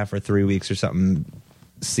 2.5 or 3 weeks or something,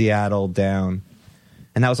 Seattle down,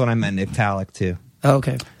 and that was when I met Nick Talick too. Oh,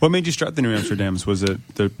 okay. What made you start the New Amsterdams? Was it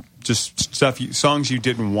the just songs you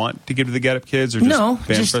didn't want to give to the Get Up Kids, or just No,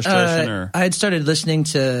 fan just frustration? Or I had started listening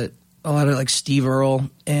to a lot of like Steve Earle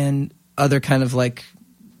and other kind of like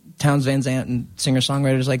Townes Van Zandt and singer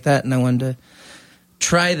songwriters like that, and I wanted to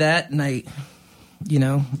try that, and I,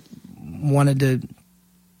 wanted to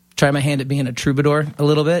try my hand at being a troubadour a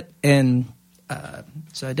little bit, and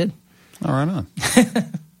so I did. oh, right on.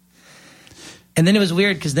 And then it was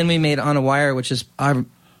weird because then we made On a Wire, which is the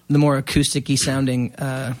more acoustic-y sounding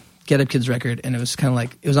Get Up Kids record, and it was kind of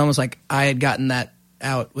like, it was almost like I had gotten that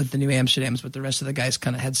out with the New Amsterdams, but the rest of the guys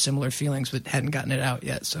kind of had similar feelings but hadn't gotten it out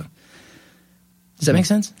yet. So does that make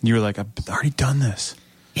sense? You were like, I've already done this.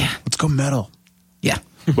 Yeah. Let's go metal. Yeah.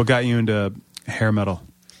 What got you into hair metal?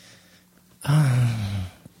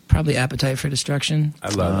 Probably Appetite for Destruction. I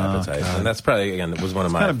love Appetite, and that's probably was one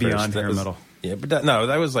of my kind of first. beyond that hair was- metal. Yeah, but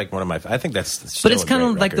that was like one of my. I think that's. But Still it's kind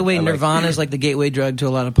of like the way Nirvana is like the gateway drug to a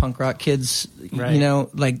lot of punk rock kids. Right. You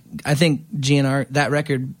know, like I think GNR, that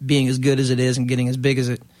record being as good as it is and getting as big as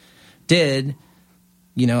it did,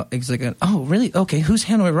 it's like, oh, really? Okay, who's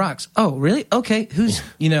Hanoi Rocks? Oh, really? Okay, who's,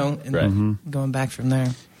 and Right. going back from there.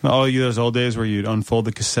 Oh, those old days where you'd unfold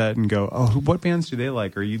the cassette and go, oh, what bands do they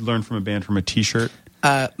like? Or you'd learn from a band from a T-shirt.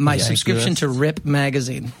 My subscription to Rip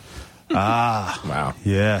magazine. Wow.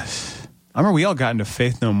 Yes. I remember we all got into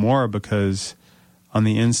Faith No More because on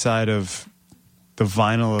the inside of the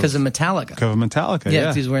vinyl Because of Metallica. of Metallica. Yeah,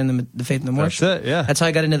 Yeah, he's wearing the Faith No More That's shirt. it, yeah. That's how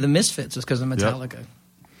I got into the Misfits, was because of Metallica.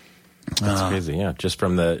 That's crazy. Yeah, just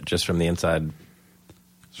from the inside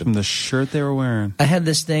From the shirt they were wearing. I had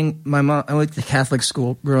this thing. My mom. I went to Catholic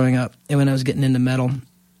school growing up, and when I was getting into metal,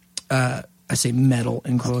 I say metal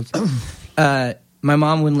in quotes. My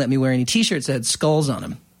mom wouldn't let me wear any T-shirts that had skulls on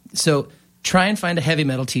them. So try and find a heavy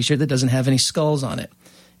metal T-shirt that doesn't have any skulls on it.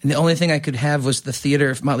 And the only thing I could have was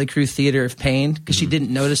the Motley Crue Theater of Pain, because she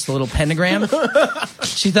didn't notice the little pentagram.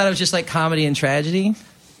 She thought it was just like comedy and tragedy.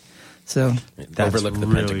 So Overlook the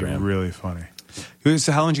really, pentagram. really funny.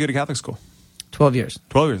 So how long did you go to Catholic school? 12 years.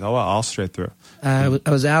 12 years. Oh, wow. All straight through. I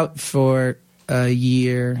was out for a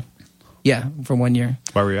year. Yeah, for 1 year.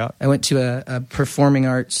 Why were you out? I went to a performing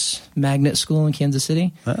arts magnet school in Kansas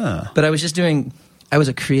City. But I was just I was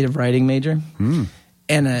a creative writing major. And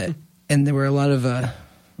there were a lot of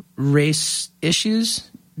race issues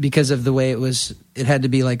because of the way it had to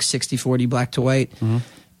be like 60-40 black to white.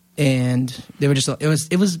 And they were just, it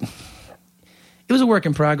was a work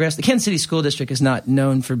in progress. The Kansas City School District is not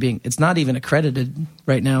known for it's not even accredited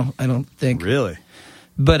right now, I don't think. Really?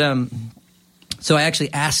 But, so I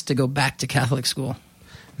actually asked to go back to Catholic school.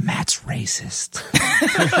 Matt's racist.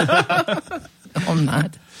 No, I'm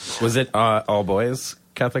not. Was it all boys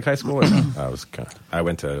Catholic high school? Or no? I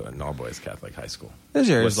went to an all boys Catholic high school. There's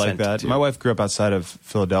areas Was like sent that. to- My wife grew up outside of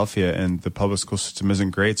Philadelphia, and the public school system isn't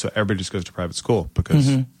great, so everybody just goes to private school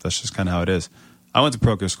because that's just kind of how it is. I went to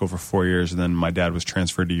parochial school for 4 years, and then my dad was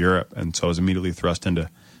transferred to Europe, and so I was immediately thrust into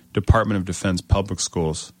Department of Defense public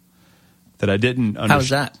schools that I didn't understand. How was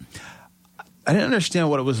that? I didn't understand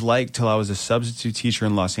what it was like till I was a substitute teacher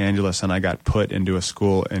in Los Angeles, and I got put into a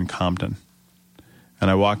school in Compton. And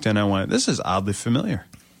I walked in, and I went, this is oddly familiar.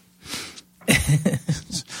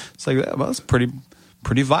 It's like, well, it's pretty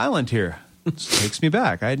violent here. It takes me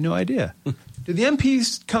back. I had no idea. Did the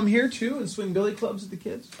MPs come here too and swing billy clubs at the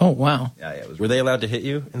kids? Oh, wow. Yeah, it was. Were they allowed to hit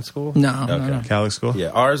you in school? No, Okay. no. Catholic school? Yeah,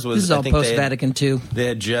 ours was. This is I all think post-Vatican II. They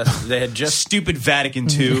had just. Stupid Vatican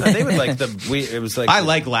II. They would like it was like I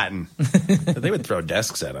like Latin. they would throw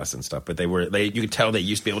desks at us and stuff, but you could tell they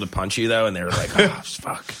used to be able to punch you though, and they were like, oh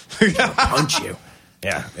fuck, I'm gonna punch you.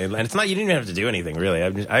 Yeah, and it's not. You didn't even have to do anything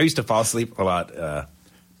really. I used to fall asleep a lot.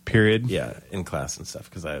 Period. Yeah, in class and stuff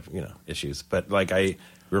because I have issues. But like I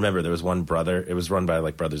remember there was one brother. It was run by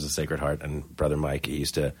like Brothers of Sacred Heart, and Brother Mike. He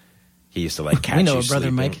used to like catch. We know you a Brother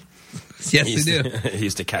sleeping. Mike. Yes, He we used do. he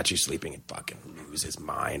used to catch you sleeping and fucking lose his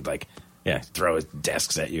mind. Like, yeah, throw his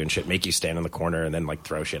desks at you and shit, make you stand in the corner and then like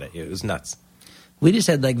throw shit at you. It was nuts. We just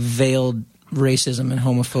had like veiled racism and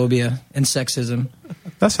homophobia and sexism.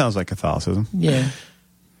 That sounds like Catholicism. Yeah.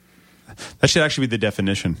 That should actually be the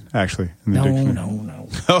definition, actually. In the dictionary.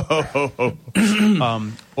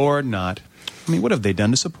 No. Or not. I mean, what have they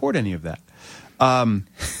done to support any of that?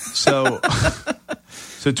 So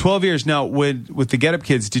 12 years now. With the Get Up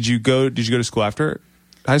Kids, did you go to school after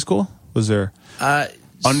high school? Was there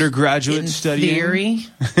undergraduate In studying? theory,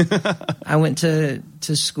 I went to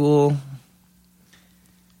school.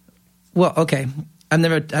 Well, okay. I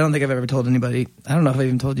don't think I've ever told anybody. I don't know if I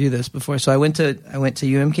even told you this before. So I went to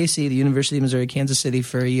UMKC, the University of Missouri, Kansas City,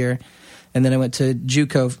 for a year, and then I went to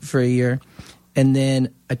JUCO for a year, and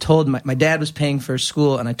then I told my dad was paying for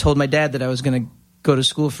school, and I told my dad that I was going to go to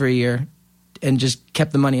school for a year, and just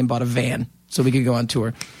kept the money and bought a van so we could go on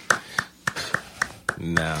tour.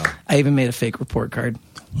 No. I even made a fake report card.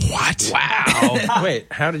 What? Wow. Wait,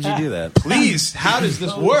 how did you do that? Please, how does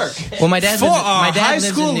this work? Well, my dad For lives, our my dad high lives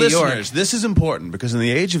school in New York. listeners, this is important because in the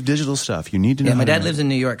age of digital stuff, you need to know. Yeah, my how to dad know. lives in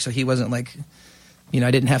New York, so he wasn't like, I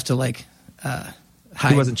didn't have to like hide.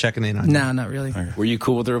 He wasn't checking in on you. No, not really. Were you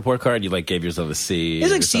cool with the report card? You like gave yourself a C? It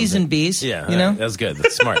was like or C's something? and B's. Yeah, you know, that's good.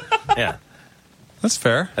 That's smart. Yeah, That's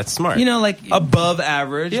fair. that's smart. like Above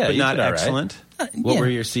average, Yeah, but you not did all right. excellent. what yeah. were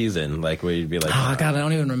your C's in? Like, where you'd be like, Oh God, I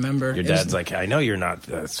don't even remember. your It was dad's like, I know you're not.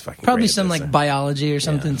 That's fucking probably great at some this, like or- biology or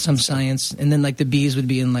something, some science, and then like the B's would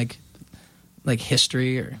be in like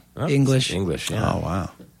history or Oh, English. English. Yeah. Oh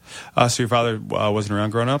wow. So your father wasn't around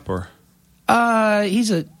growing up, or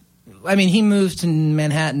He moved to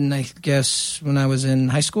Manhattan, I guess, when I was in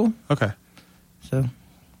high school. okay, So,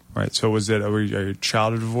 right. So was it a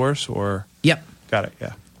child of divorce, or yep, got it?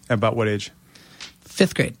 Yeah. About what age?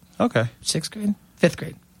 5th grade, Okay, 6th grade, 5th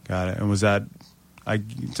grade. got it. And was that?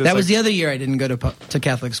 That was the other year I didn't go to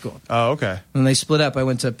Catholic school. Oh, okay, When they split up, I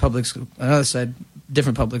went to public school. On the other side,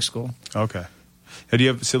 different public school. okay. Now, do you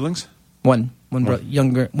have siblings? One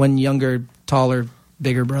younger, taller,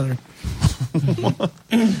 bigger brother.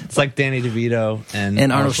 It's like Danny DeVito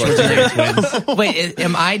and Arnold Schwarzenegger twins. Wait,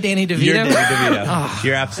 am I Danny DeVito? You're Danny DeVito.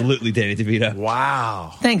 You're absolutely Danny DeVito.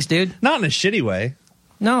 Wow. Thanks, dude. Not in a shitty way.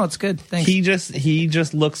 No, it's good. Thanks. He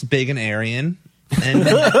just looks big and Aryan, and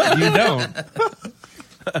you don't.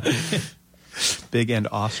 Big and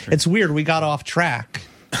Austrian. It's weird. We got off track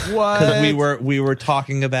What? Because we were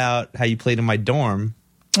talking about how you played in my dorm.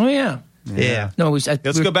 Oh yeah. Yeah. No, it was.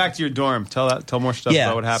 Let's go back to your dorm. Tell more stuff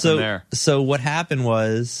about what happened there. So what happened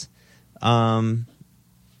was,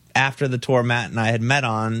 after the tour Matt and I had met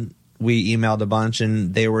on, we emailed a bunch,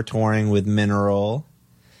 and they were touring with Mineral,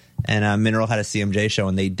 and Mineral had a CMJ show,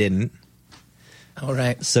 and they didn't. All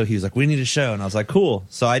right. So he was like, "We need a show," and I was like, "Cool."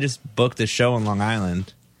 So I just booked a show in Long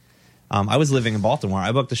Island. I was living in Baltimore.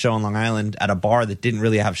 I booked a show in Long Island at a bar that didn't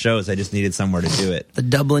really have shows. I just needed somewhere to do it. The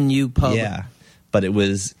Dublin U pub. Yeah, but it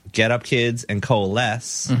was Get Up Kids and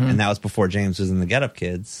Coalesce, and that was before James was in the Get Up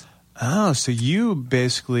Kids. Oh, so you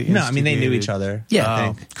basically No, I mean they knew each other. Yeah. I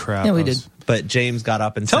Oh, think. crap. Yeah, we did. But James got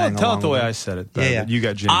up and Tell sang it along the way with I said it. though, Yeah. that You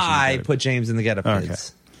got James. I in the put James in the Get Up Okay.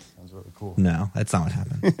 Kids. Sounds really cool. No, that's not what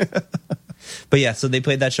happened. But yeah, so they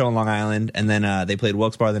played that show in Long Island, and then they played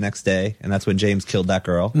Wilkes-Barre the next day, and that's when James killed that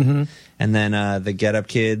girl. Mm-hmm. And then the Get Up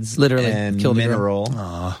Kids Literally and killed a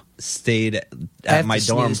Mineral stayed I at have my to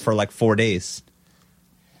dorm sneeze. for like 4 days.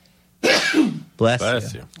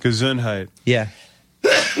 Bless you. Gesundheit. Yeah.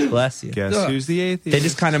 Bless you. Guess who's the atheist? They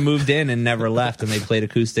just kind of moved in and never left, and they played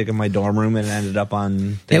acoustic in my dorm room and ended up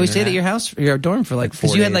on. Yeah, we stayed at your house, your dorm for like 4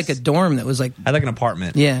 because you had days. like a dorm that was like I had like an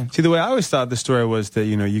apartment. yeah. See, the way I always thought the story was that,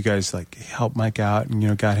 you guys like helped Mike out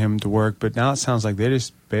and, got him to work. But now it sounds like they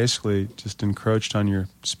just basically just encroached on your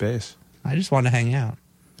space. I just wanted to hang out.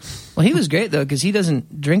 Well, he was great though because he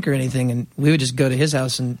doesn't drink or anything, and we would just go to his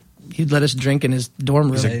house and he'd let us drink in his dorm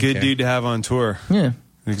room. He's a good dude to have on tour. Yeah.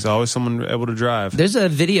 There's always someone able to drive. There's a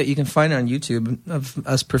video you can find on YouTube of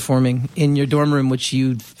us performing in your dorm room, which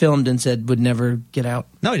you filmed and said would never get out.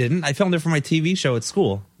 No, I didn't. I filmed it for my TV show at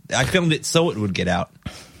school. I filmed it so it would get out.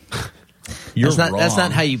 You're That's not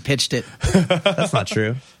wrong. how you pitched it. That's not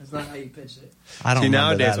true. That's not how you pitched it. I don't See, remember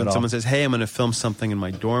nowadays that when at all. someone says, "Hey, I'm going to film something in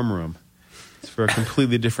my dorm room," it's for a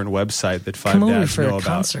completely different website that Five Come over Dads for know a about.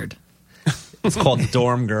 concert. It's called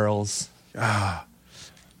Dorm Girls.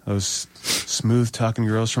 Those smooth talking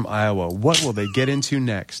girls from Iowa. What will they get into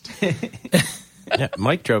next? Yeah,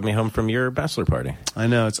 Mike drove me home from your bachelor party. I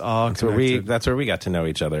know it's all connected. That's where we got to know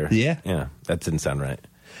each other. Yeah. Yeah. That didn't sound right.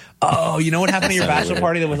 Oh, you know what happened at your bachelor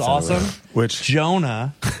party that was awesome? Which?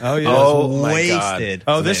 Jonah Oh yeah. Oh, my God. wasted.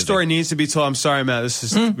 Oh, It's this amazing. story needs to be told. I'm sorry, Matt. This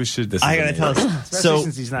is we should. This I is gotta tell amazing. us. Especially So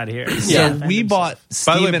since he's not here. So we bought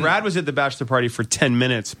By the way, Steven. Brad was at the bachelor party for 10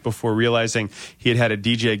 minutes before realizing he had a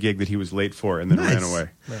DJ gig that he was late for and then Nice. ran away.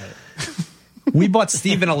 We bought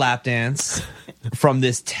Steven a lap dance from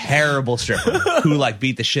this terrible stripper who like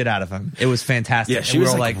beat the shit out of him. It was fantastic. Yeah, she And we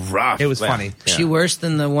was were like like rough. It was Yeah. funny. Yeah. She worse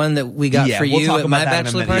than the one that we got for we'll you talk at about my that in a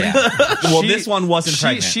bachelor party. minute. Yeah. Well, She- this one wasn't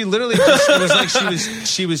pregnant. She literally just, it was like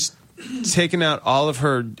she was taking out all of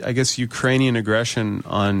her, I guess, Ukrainian aggression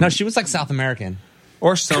on no, she was like South American.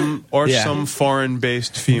 or some Yeah. some foreign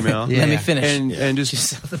based female. Yeah. Let me finish. And She's just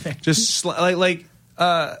South American. just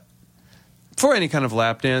for any kind of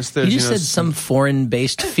lap dance, You there's just said some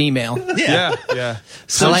foreign-based female. yeah.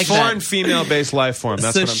 Some like that. foreign female-based life form.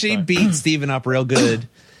 That's So what I'm she saying. beat Steven up real good,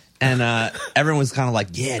 and everyone was kind of like,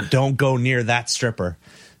 "Yeah, don't go near that stripper."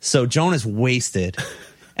 So Jonah's wasted,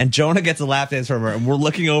 and Jonah gets a lap dance from her, and we're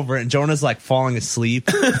looking over, and Jonah's like falling asleep.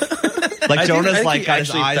 Like I Jonah's think like he got his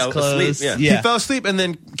actually eyes fell asleep, closed. yeah. He fell asleep, and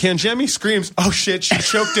then Kangemi screams, "Oh shit! She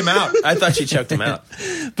choked him out." I thought she choked him out.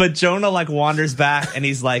 But Jonah like wanders back, and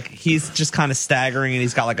he's just kind of staggering, and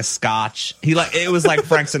he's got like a scotch. It was like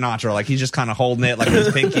Frank Sinatra, like he's just kind of holding it like with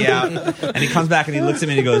his pinky out, and he comes back and he looks at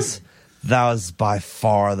me and he goes, "That was by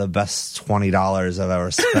far the best $20 I've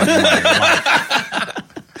ever spent in my life."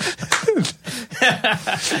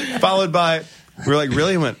 Followed by, we're like,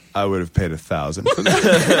 really? He went, I would have paid $1,000 for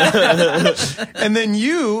that. And then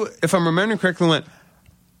you, if I'm remembering correctly, went,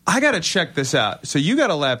 I got to check this out. So you got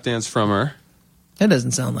a lap dance from her. That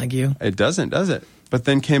doesn't sound like you. It doesn't, does it? But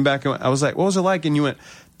then came back and I was like, what was it like? And you went,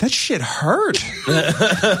 that shit hurt.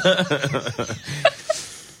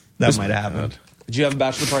 That might have happened. Did you have a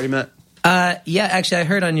bachelor party, Matt? Yeah, actually, I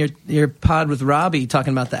heard on your pod with Robbie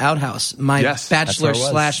talking about the outhouse. My Yes, bachelor that's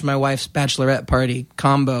where it was. / my wife's bachelorette party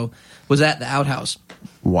combo was at the outhouse.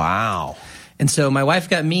 Wow. And so my wife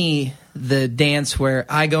got me the dance where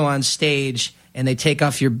I go on stage and they take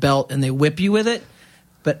off your belt and they whip you with it.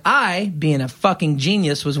 But I, being a fucking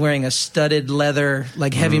genius, was wearing a studded leather,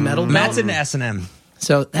 like heavy metal belt. Matt's into S&M.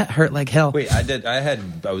 So that hurt like hell. Wait,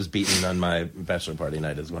 I was beaten on my bachelor party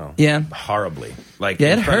night as well. Yeah. Horribly. Like,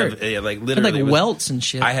 Yeah, it in front hurt. Of, like, Had, literally. like, it was- welts and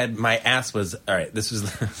shit. I had, my ass was, all right, this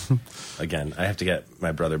was, again, I have to get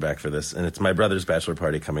my brother back for this. And it's my brother's bachelor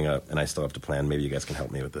party coming up, and I still have to plan. Maybe you guys can help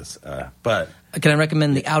me with this. But. Can I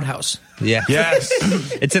recommend the outhouse? Yeah. Yes.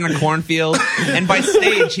 It's in a cornfield, and by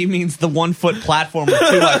stage he means the 1 foot platform with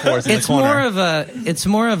 2x4s in It's the corner. it's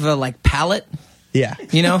more of a like pallet, yeah,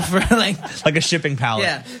 you know, for like like a shipping pallet.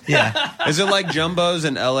 Yeah. yeah. Is it like Jumbos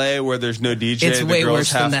in LA where there's no DJ? It's the way girls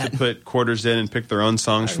worse than have that. to put quarters in and pick their own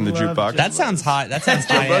songs from the love jukebox. That sounds hot. That sounds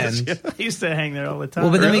high end. I used to hang there all the time.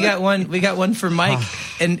 Well, but then we got one for Mike,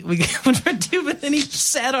 and we got one for two. But then he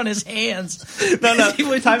sat on his hands. No, he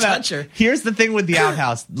wouldn't time touch out. her. Here's the thing with the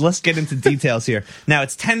outhouse. Let's get into details here. Now,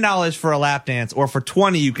 it's $10 for a lap dance, or for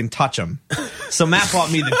 $20 you can touch them. So Matt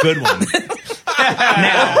bought me the good one.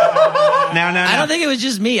 Now. I don't think it was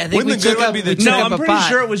just me. I think Wouldn't we the good took one up. be the we took No, up I'm a pretty pot.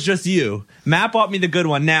 sure it was just you. Matt bought me the good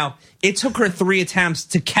one. Now, it took her 3 attempts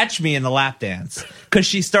to catch me in the lap dance because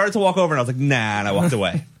she started to walk over and I was like, nah, and I walked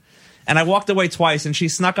away. And I walked away twice and she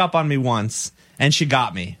snuck up on me once and she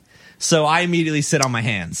got me. So I immediately sit on my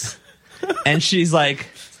hands. And she's like,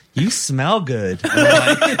 you smell good. And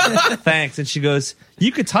I'm like, thanks. And she goes,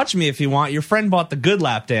 you could touch me if you want. Your friend bought the good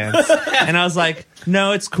lap dance. And I was like,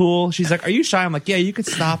 no, it's cool. She's like, are you shy? I'm like, yeah, you could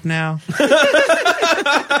stop now.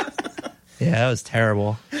 Yeah, that was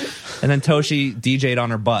terrible. And then Toshi DJ'd on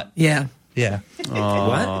her butt. Yeah. Yeah.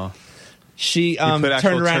 What? She put actual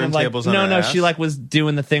turned around and like turntables on her no, ass? she like was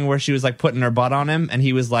doing the thing where she was like putting her butt on him and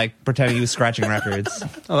he was like pretending he was scratching records.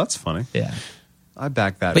 Oh, that's funny. Yeah. I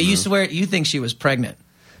back that. But you move. swear you think she was pregnant?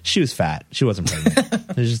 She was fat. She wasn't pregnant.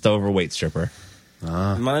 It was just an overweight stripper.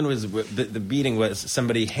 Mine was the beating was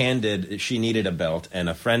somebody she needed a belt, and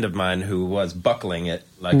a friend of mine who was buckling it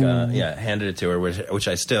handed it to her, which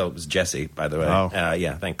I still it was Jessie, by the way. Oh.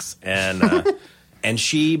 Yeah, thanks. And and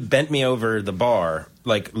she bent me over the bar,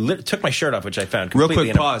 like took my shirt off, which I found Real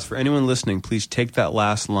completely quick pause for anyone listening. Please take that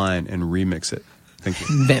last line and remix it. Thank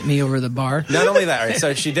you. Bent me over the bar. Not only that, right?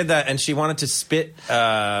 So she did that, and she wanted to spit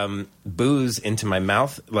booze into my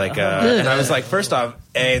mouth, like, and I was like, first off,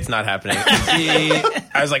 A, it's not happening. B,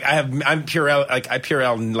 I was like, I'm Purell, like I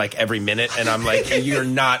Purell like every minute, and I'm like, you're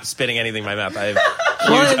not spitting anything in my mouth. I have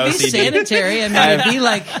Well, huge it'd be OCD. sanitary. I mean, it'd be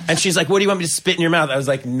like. And she's like, "What do you want me to spit in your mouth?" I was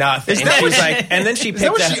like, "Nothing." And she's like, and then she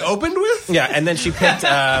picked. opened with? Yeah, and then she picked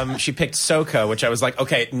SoCo, which I was like,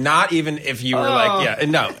 okay, not even if you were like, yeah,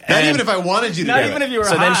 no, Not even if I wanted you to. Not do even it. if you were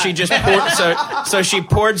So then hot. she just poured. So she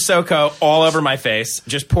poured SoCo all over my face.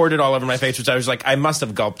 Just poured it all over my face, which I was like, I must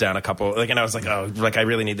have gulped down a couple. Like, and I was like, oh, like I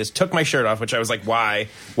really need this. Took my shirt off, which I was like, why,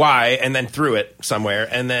 and then threw it somewhere,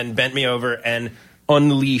 and then bent me over and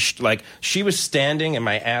unleashed. Like she was standing, and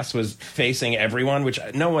my ass was facing everyone, which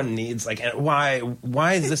no one needs. Like, why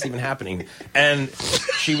is this even happening? And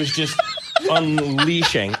she was just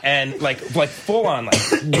unleashing and like full on, like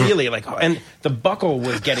really, like, and the buckle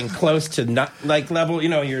was getting close to nut like level, you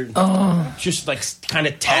know, you're just like kind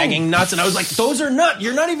of tagging nuts, and I was like, those are nut,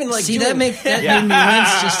 you're not even like See, doing, that made me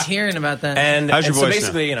wince just hearing about that. and, How's your and voice so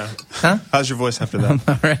basically, you know, How's your voice after that?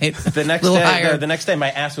 All right. the next Little day, higher. the next day, my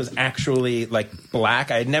ass was actually like black.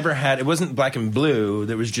 I had never had. It wasn't black and blue.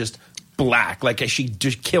 There was just black. Like she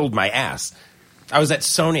just killed my ass. I was at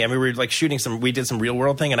Sony. I mean, we were like shooting we did some real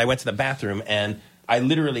world thing, and I went to the bathroom, and I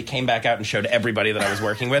literally came back out and showed everybody that I was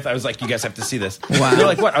working with. I was like, you guys have to see this. Wow. They're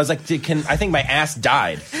like, what? I was like, I think my ass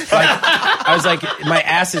died. Like, I was like, my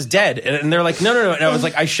ass is dead. And they're like, no. And I was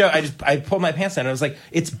like, I pulled my pants down, and I was like,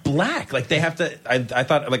 it's black. Like they have to, I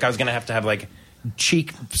thought like I was going to have like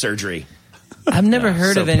cheek surgery. I've never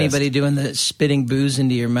heard so of anybody doing the spitting booze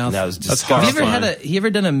into your mouth. That was Have you disgusting. you ever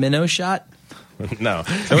done a minnow shot? No.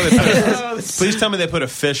 Please tell me they put a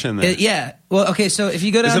fish in there. Yeah. Well, okay. So if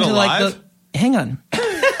you go down it to like alive? the, hang on.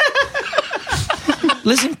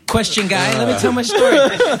 Listen, question guy. Let me tell my story.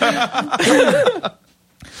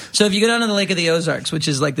 So if you go down to the Lake of the Ozarks, which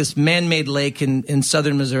is like this man-made lake in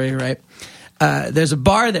southern Missouri, right? There's a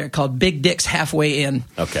bar there called Big Dick's Halfway Inn.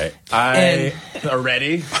 Okay. I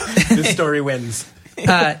already. This story wins.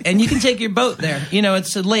 And you can take your boat there. You know,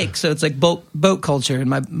 it's a lake, so it's like boat culture. And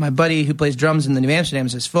my buddy who plays drums in the New Amsterdam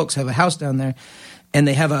says, folks have a house down there, and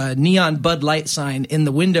they have a neon Bud Light sign in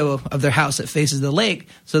the window of their house that faces the lake,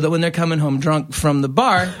 so that when they're coming home drunk from the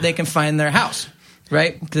bar, they can find their house,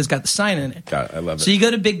 right? Because it's got the sign in it. God, I love it. So you go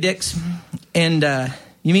to Big Dick's, and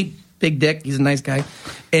you meet Big Dick. He's a nice guy.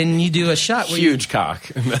 And you do a shot where Huge cock.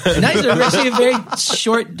 Nice, actually a very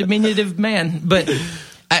short, diminutive man, but...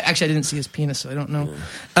 I didn't see his penis, so I don't know.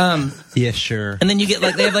 Yeah, sure. And then you get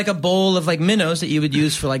like they have like a bowl of like minnows that you would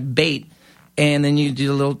use for like bait, and then you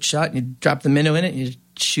do a little shot, and you drop the minnow in it, and you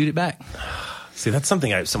shoot it back. See, that's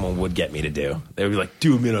something someone would get me to do. They would be like,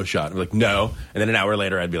 do a minnow shot. I'd be like, no. And then an hour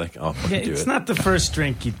later, I'd be like, oh, fucking do it. It's not the first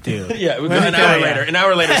drink you do. Yeah, it would be an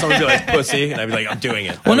hour later, someone would be like, pussy. And I'd be like, I'm doing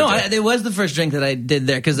it. Well, no, it was the first drink that I did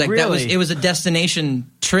there because it was a destination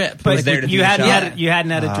trip. But there to you do the hadn't shot? you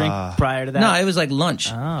hadn't had a drink prior to that? No, it was like lunch.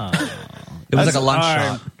 It was like a lunch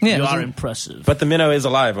shot. Yeah, You it was are a- impressive. But the minnow is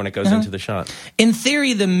alive when it goes into the shot. In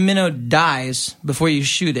theory, the minnow dies before you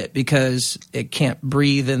shoot it because it can't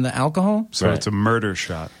breathe in the alcohol. So Right. it's a murder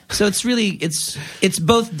shot. So it's really it's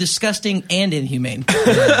both disgusting and inhumane.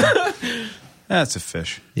 That's a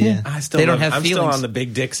fish. Yeah. They don't have I'm still feelings. on the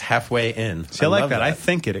big dicks halfway in. See, I like love that. I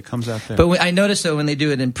think it comes out there. But I noticed that when they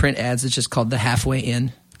do it in print ads, it's just called the halfway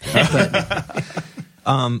in.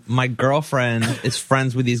 But My girlfriend is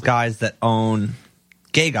friends with these guys that own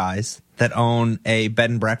gay guys that own a bed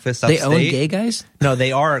and breakfast they upstate. own gay guys. No,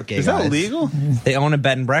 they are gay Is guys. that illegal? They own a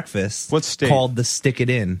bed and breakfast. What state? Called the Stick It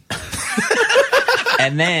In.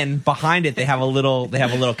 And then behind it, they have a little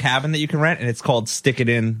cabin that you can rent, and it's called Stick It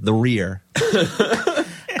In the Rear.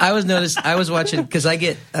 I was watching because I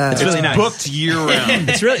get. It's really nice. Booked year round.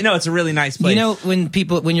 It's a really nice place. You know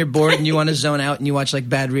when you're bored and you want to zone out and you watch like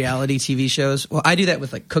bad reality TV shows. Well, I do that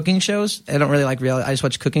with like cooking shows. I don't really like reality. I just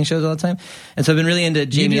watch cooking shows all the time, and so I've been really into you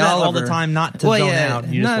Jamie do that Oliver all the time, not to zone out.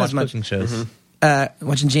 You not just as watch much. cooking shows.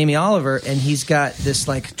 Watching Jamie Oliver, and he's got this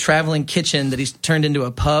like traveling kitchen that he's turned into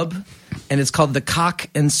a pub, and it's called the Cock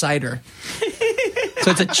and Cider. So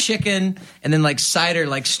it's a chicken and then like cider,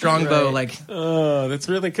 like Strongbow, like. Oh, that's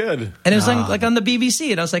really good. And it was like on the BBC,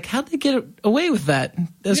 and I was like, how'd they get away with that?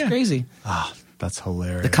 That's crazy. That's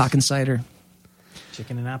hilarious. The Cock and Cider.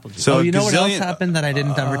 Chicken and apple juice. So You know what else gazillion- happened that I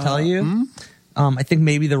didn't ever tell you? I think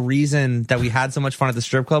maybe the reason that we had so much fun at the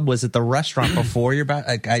strip club was at the restaurant before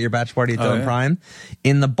at your bachelor party at Dylan yeah. Prime.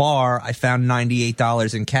 In the bar, I found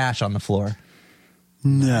 $98 in cash on the floor,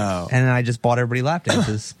 No. and then I just bought everybody lap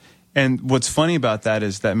dances. And what's funny about that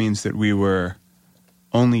is that means that we were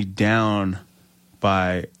only down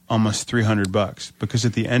by almost $300 because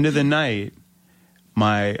at the end of the night,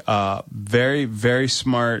 my very, very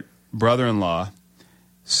smart brother-in-law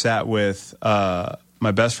sat with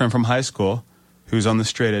my best friend from high school, who's on the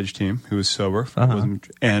straight edge team, who was sober,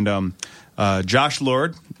 and Josh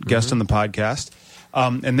Lord, guest on the podcast,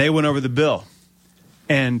 and they went over the bill,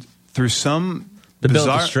 and through some The bill at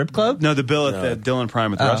bizarre, the strip club? No, the bill at the Dylan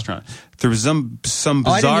Prime at the restaurant. There was some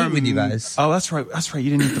Oh, I bizarre. didn't eat with you guys. Oh, that's right. That's right.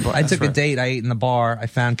 You didn't eat the bar. I That's took a right. date. I ate in the bar. I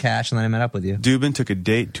found cash, and then I met up with you. Dubin took a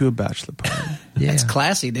date to a bachelor party. Yeah. It's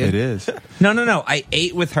classy, dude. It is. No. I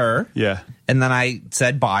ate with her. Yeah. And then I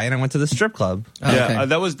said bye, and I went to the strip club. Oh, Yeah,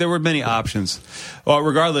 okay. there were many options. Well,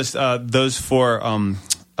 regardless, those four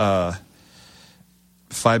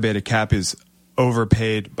Phi Beta Kappas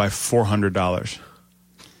overpaid by $400.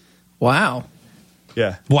 Wow.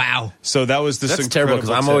 Yeah. Wow. So that was this That's terrible because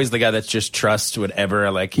I'm incredible always tip. the guy that just trusts whatever.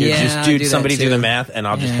 Like, you Yeah, just I do do that somebody do too. the math, and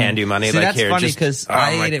I'll just hand you money. See, like, that's here, funny just- because oh,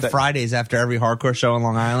 I my- ate at that- Fridays after every hardcore show in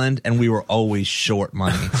Long Island, and we were always short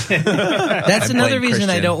money. That's I another blame reason I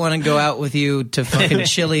Christian. don't want to go out with you to fucking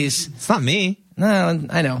Chili's. It's not me. No,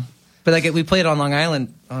 I know. But like we played on Long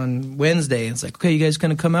Island on Wednesday. It's like, okay, you guys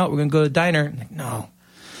gonna come out? We're gonna go to the diner. I'm like, no.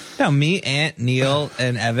 No, me, Aunt, Neil,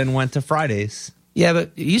 and Evan went to Fridays. Yeah,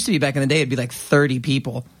 but it used to be back in the day. It'd be like 30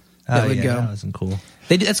 people that would go. That wasn't cool.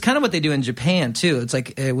 That's kind of what they do in Japan too. It's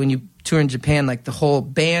like when you tour in Japan, like the whole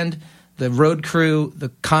band, the road crew, the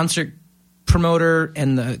concert promoter,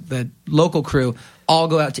 and the local crew all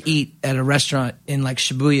go out to eat at a restaurant in like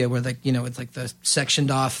Shibuya, where like it's like the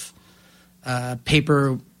sectioned off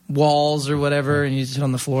paper walls or whatever, and you sit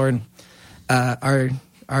on the floor. And our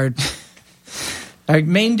our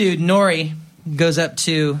main dude Nori goes up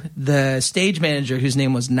to the stage manager, whose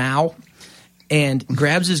name was Now, and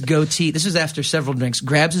grabs his goatee. This is after several drinks.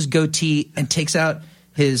 Grabs his goatee and takes out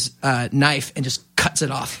his knife and just cuts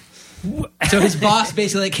it off. So his boss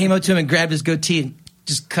basically came up to him and grabbed his goatee and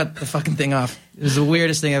just cut the fucking thing off. It was the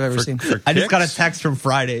weirdest thing I've ever seen. I just got a text from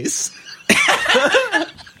Fridays.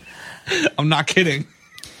 I'm not kidding.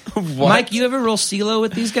 Mike, you ever roll CeeLo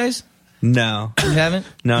with these guys? No. You haven't?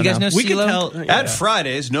 No, You guys no. know We could CeeLo? tell- At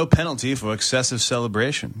Fridays, no penalty for excessive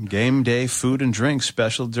celebration. Game day food and drink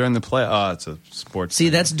special during the play. Oh, it's a sports. See,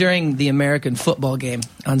 that's during the American football game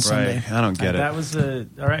on Sunday. right. I don't get That it. was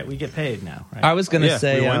all right. We get paid now. Right? I was going to Yeah,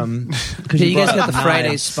 say, we won. because Yeah, you guys got the knives.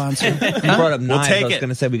 Fridays sponsor. You brought up knives. take I was it. going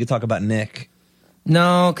to say we could talk about Nick.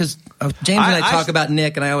 No, because James and I I- talk about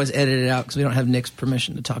Nick, and I always edit it out because we don't have Nick's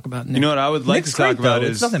permission to talk about Nick. You know what I would like Nick's to talk great, about though.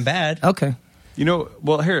 is It's nothing bad. Okay.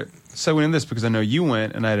 well, here, segue into this because I know you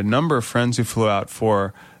went, and I had a number of friends who flew out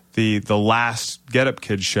for the last Get Up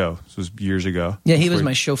Kids show. This was years ago. Yeah, he was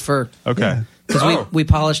my chauffeur. Okay. Because we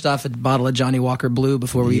polished off a bottle of Johnny Walker Blue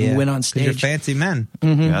before we even went on 'Cause stage. You're fancy men.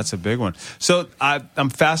 Yeah, that's a big one. So I'm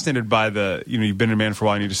fascinated by you've been a band for a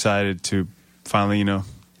while and you decided to finally,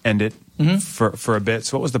 end it for a bit.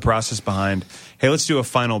 So what was the process behind, hey, let's do a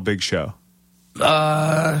final big show?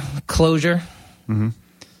 Closure. Mm-hmm.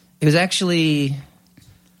 It was actually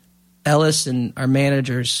Ellis and our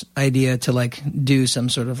manager's idea to do some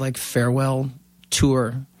sort of farewell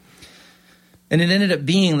tour. And it ended up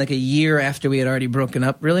being a year after we had already broken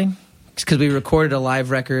up, really. Because we recorded a live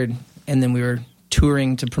record and then we were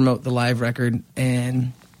touring to promote the live record.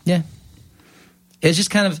 And yeah, it's just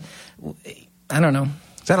kind of, I don't know.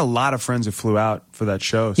 Is that a lot of friends who flew out for that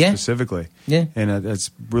show specifically? Yeah. And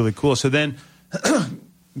that's really cool. So then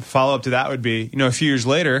follow up to that would be, a few years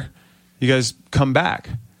later, you guys come back.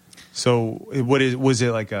 So was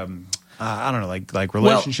it like, I don't know, like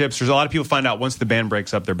relationships? There's a lot of people find out once the band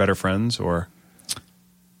breaks up, they're better friends or...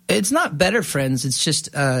 It's not better friends. It's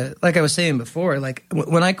just like I was saying before.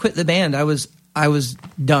 When I quit the band, I was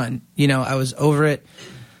done. I was over it.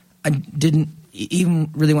 I didn't even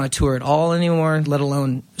really want to tour at all anymore. Let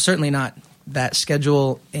alone certainly not that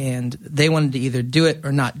schedule. And they wanted to either do it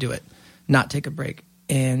or not do it, not take a break.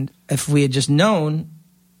 And if we had just known,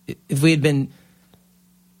 if we had been,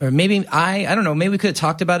 or maybe I don't know, maybe we could have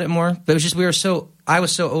talked about it more. But it was just I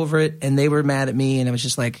was so over it, and they were mad at me, and it was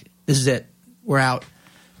just like, this is it, we're out.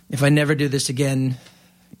 If I never do this again,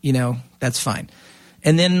 that's fine.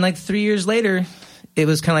 And then 3 years later, it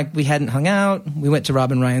was kind of like we hadn't hung out. We went to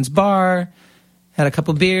Robin Ryan's bar, had a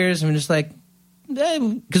couple beers, and we're just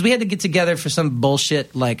because we had to get together for some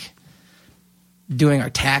bullshit doing our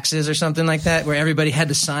taxes or something like that, where everybody had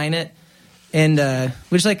to sign it. And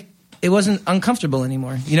we're just it wasn't uncomfortable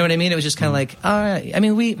anymore. You know what I mean? It was just kind of all right. I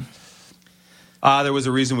mean, there was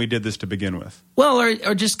a reason we did this to begin with. Well,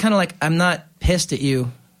 or just kind of I'm not pissed at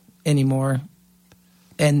you anymore.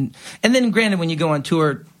 And then granted, when you go on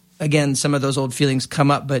tour again, some of those old feelings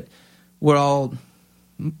come up, but we're all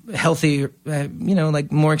healthy,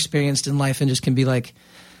 more experienced in life, and just can be look,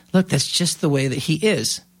 that's just the way that he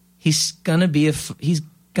is. He's gonna be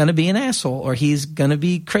an asshole, or he's gonna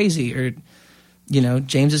be crazy, or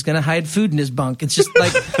James is gonna hide food in his bunk. It's just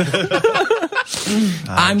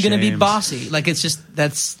I'm gonna be bossy.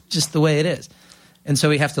 That's just the way it is. And so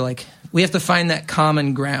we have to find that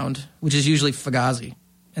common ground, which is usually Fugazi,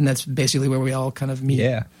 and that's basically where we all kind of meet.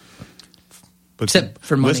 Yeah. But except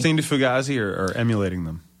for money. Listening to Fugazi or emulating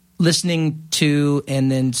them? Listening to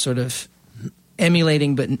and then sort of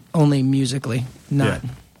emulating, but only musically, not.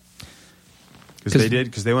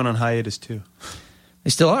 Because they went on hiatus too.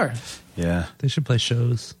 They still are. Yeah. They should play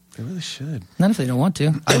shows. They really should. Not if they don't want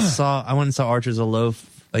to. I went and saw Archers of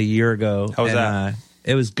Loaf a year ago. How was that?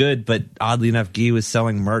 It was good, but oddly enough, Guy was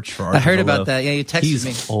selling merch for Archers I heard of about Loaf. that. Yeah, you texted He's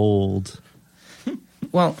me. old.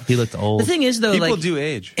 Well, he looked old. The thing is, though, people do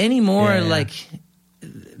age anymore. Yeah.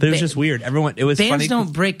 But it was just weird. It was bands funny.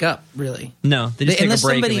 don't break up really. No, they just take unless a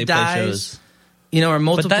break somebody and they dies, play shows. Or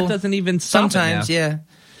multiple. But that doesn't even stop it sometimes, now. yeah.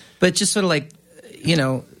 But just sort of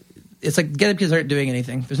it's Get Up Kids aren't doing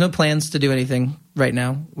anything. There's no plans to do anything right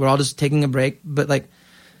now. We're all just taking a break. But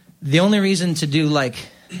the only reason to do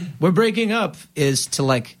we're breaking up is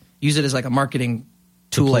to use it as a marketing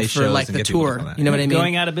tool play for shows and the get people to tour. come out. You know what I mean?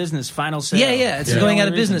 Going out of business, final sale. Yeah. It's going out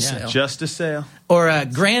of business Yeah. sale. Just a sale. Or a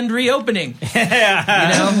grand reopening.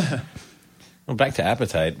 Well, back to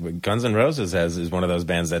Appetite. Guns N' Roses is one of those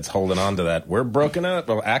bands that's holding on to that. We're broken up.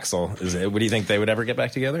 Well, Axl, what do you think, they would ever get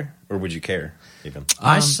back together? Or would you care, even?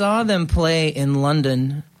 I saw them play in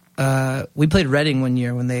London. We played Reading one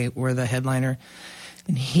year when they were the headliner.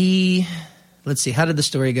 And let's see, how did the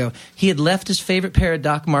story go? He had left his favorite pair of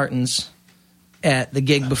Doc Martens at the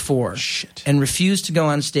gig before and refused to go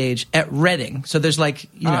on stage at Reading. So there's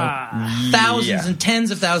thousands and tens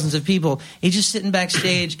of thousands of people. He's just sitting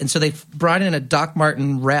backstage, and so they brought in a Doc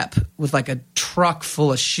Marten rep with a truck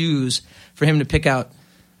full of shoes for him to pick out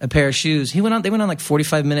a pair of shoes. They went on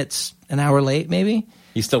 45 minutes, an hour late maybe.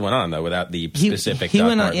 He still went on though without the specific he Doc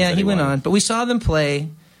went on. Martens Yeah, that he went wanted. on. But we saw them play,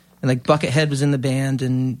 and Buckethead was in the band,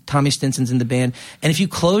 and Tommy Stinson's in the band. And if you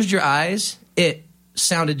closed your eyes, it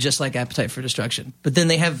sounded just like Appetite for Destruction. But then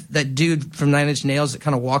they have that dude from Nine Inch Nails that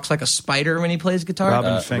kind of walks like a spider when he plays guitar.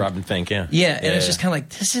 Robin Fink, yeah. Yeah, and it's just kind of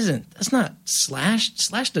that's not Slash.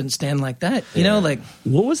 Slash doesn't stand like that.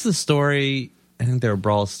 What was the story? I think they were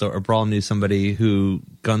Brawl knew somebody who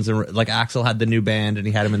Axl had the new band and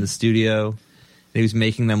he had him in the studio. And he was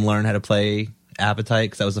making them learn how to play Appetite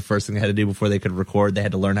because that was the first thing they had to do before they could record. They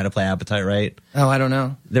had to learn how to play Appetite right. Oh, I don't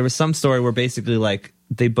know. There was some story where basically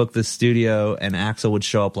they booked the studio, and Axl would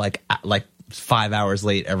show up like 5 hours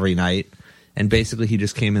late every night, and basically he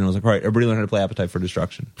just came in and was like, "All right, everybody learn how to play Appetite for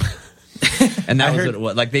Destruction." And that was what it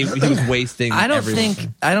was. Like he was wasting. I everyone. think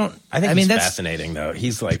he's that's fascinating though.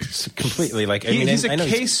 He's like completely like. He's I know a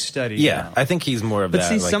case study. Yeah, now. I think he's more of But that.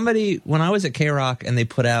 see, like, somebody when I was at K-Rock and they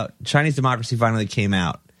put out Chinese Democracy finally came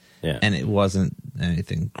out, Yeah. and it wasn't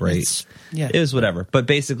anything great. yeah. It was whatever. But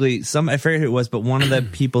basically, I forget who it was, but one of the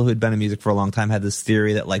people who had been in music for a long time had this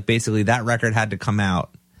theory that like basically that record had to come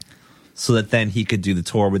out so that then he could do the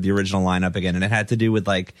tour with the original lineup again, and it had to do with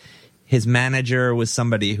like his manager was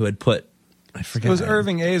somebody who had put. I forget. It was her-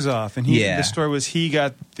 Irving Azoff, and the story was he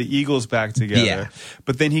got the Eagles back together. Yeah.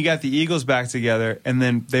 But then he got the Eagles back together, and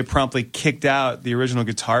then they promptly kicked out the original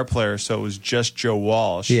guitar player, so it was just Joe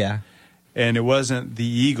Walsh. Yeah. And it wasn't the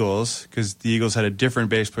Eagles, because the Eagles had a different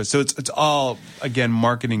bass player. So it's all, again,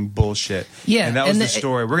 marketing bullshit. Yeah, And that was and the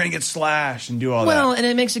story. We're going to get Slash and do all well, that. and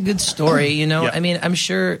it makes a good story, you know. Yeah. I mean, I'm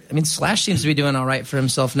sure. I mean, Slash seems to be doing all right for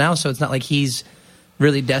himself now, so it's not like he's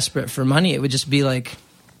really desperate for money. It would just be like,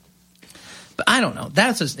 but I don't know.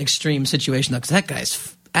 That's an extreme situation though, because that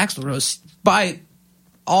guy's Axl Rose, by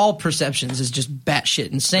all perceptions, is just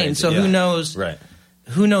batshit insane. Crazy, So yeah. who knows? Right.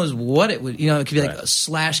 Who knows what it would? You know, it could be like Right.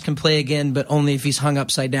 Slash can play again, but only if he's hung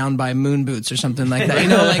upside down by moon boots or something like that. You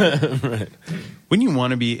know, like. When you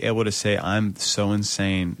want to be able to say, I'm so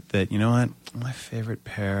insane that, you know what, my favorite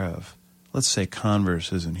pair of, let's say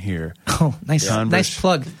Converse isn't here. Oh, nice, Converse. nice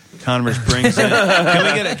plug. Converse brings in.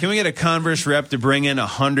 Can we get a Converse rep to bring in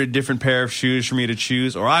 100 different pair of shoes for me to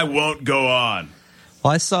choose, or I won't go on?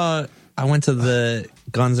 Well, I went to the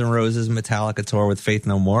Guns N' Roses Metallica tour with Faith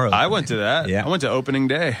No More. I went to that. Yeah. I went to opening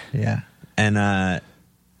day. Yeah.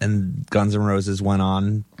 And Guns N' Roses went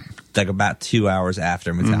on like about 2 hours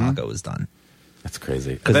after Metallica was done. That's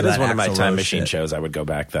crazy. 'Cause That of is that one of my Axl time Rose machine shit. shows. I would go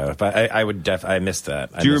back though. But I missed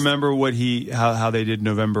that. Do you remember how they did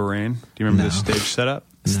November Rain? Do you remember the stage setup?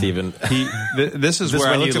 Stephen? This is This where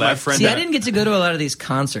I when looked you at my left? friend. See, I didn't get to go to a lot of these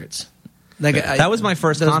concerts. Like That was my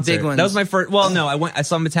first those concert. big ones. That was my first. Well, no, I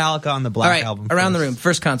saw Metallica on the Black All right, album. around the first. room.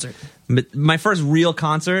 First concert. My first real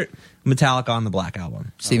concert, Metallica on the Black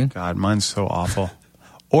album. Steven? God, mine's so awful.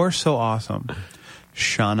 Or so awesome.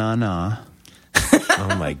 Sha-na-na.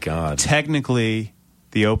 Oh my god. Technically,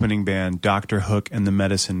 the opening band, Dr. Hook and the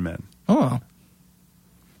Medicine Men. Oh.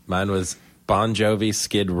 Mine was Bon Jovi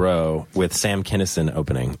Skid Row with Sam Kinison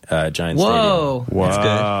opening Giant Whoa. Wow, That's good.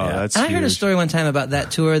 Yeah. that's I heard a huge. story one time about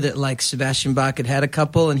that tour that like Sebastian Bach had a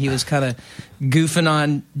couple and he was kind of goofing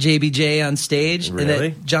on JBJ on stage. Really?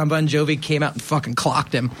 And that John Bon Jovi came out and fucking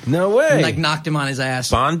clocked him. No way. And, like knocked him on his ass.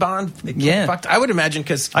 Bon? Yeah. Fucked. I would imagine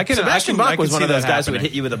because I Sebastian Bach can was one see of those that guys who would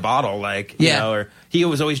happening. hit you with a bottle, like, Yeah. you know, or he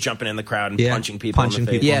was always jumping in the crowd and Yeah. punching people in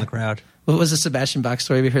the face. Yeah. in the crowd. What was the Sebastian Bach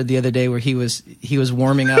story we heard the other day where he was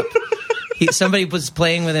warming up? Somebody was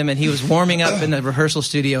playing with him and he was warming up in the rehearsal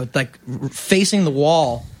studio, like facing the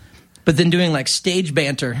wall, but then doing like stage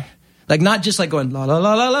banter, like not just like going la la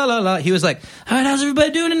la la la la la. He was like, "All right, how's everybody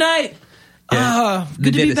doing tonight? They Good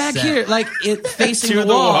to did be a back set. here." Like it facing To the the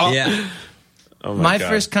wall. wall. Yeah. Oh My God.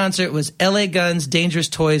 first concert was L.A. Guns, Dangerous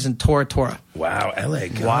Toys, and Tora Tora. Wow, LA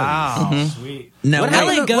Guns. Wow. Sweet. No, What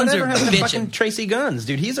wait. LA Guns whatever are happened to bitching. fucking Tracy Guns,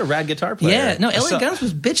 dude? He's a rad guitar player. Yeah, no, L.A. saw- Guns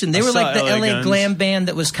was bitching. They I were saw like the LA L.A. Guns. glam band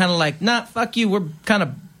that was kind of like, nah, fuck you. We're kind of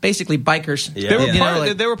basically bikers. Yeah. They were You know, part.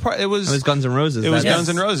 like- They were part. It was. It was Guns N' Roses. It was That's- Guns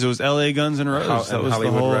N' Roses. It was L.A. Guns N' Roses. That was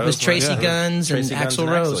Hollywood the whole. Rose. It was Tracy Yeah. Guns Tracy and Guns Axl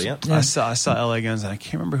and Rose. Axl, yeah. Yeah. I saw L.A. Guns, and I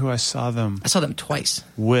can't remember who I saw them I saw them twice.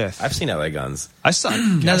 with. I've seen LA Guns. I saw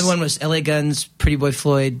Another one was L.A. Guns, Pretty Boy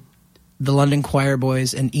Floyd, the London Choir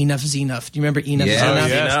Boys, and Enough Enough. Do you remember Enough Yeah. Oh, Enough?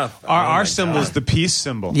 yes. Enough. Our, Oh, my our symbol is God. the peace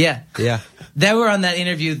symbol. Yeah. Yeah. They were on that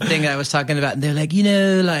interview thing I was talking about, and they're like, you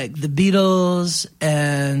know, like the Beatles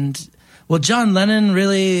and, well, John Lennon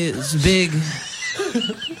really is big.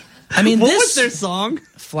 I mean, What this was their song?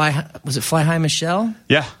 was it Fly High Michelle?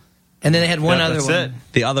 Yeah. And then they had one Yeah, other that's one. it.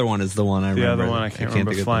 The other one is the one I The remember. other one I can't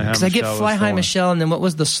remember. think of Fly the High name. Because I get Michelle Fly was the High one. Michelle, and then what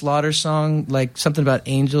was the Slaughter song? Like something about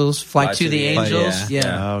angels? Fly to the Angels? Oh,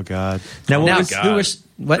 Yeah. Oh God. Now, what Now, was, who was,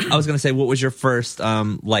 what? I was going to say, what was your first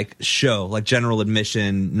like show, like general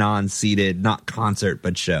admission, non-seated, not concert,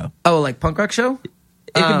 but show? Oh, like punk rock show?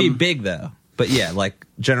 It could be big though, but yeah, like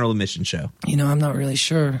general admission show. You know, I'm not really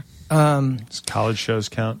sure. Does college shows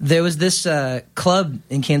count? There was this club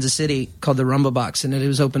in Kansas City called the Rumble Box, and it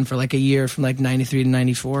was open for like a year from like 93 to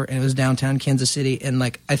 94, and it was downtown Kansas City. And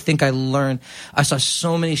like, I think I saw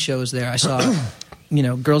so many shows there. I saw, you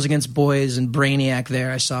know, Girls Against Boys and Brainiac there.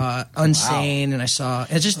 I saw Unsane, and I saw,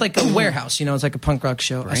 it's just like a warehouse, you know, it's like a punk rock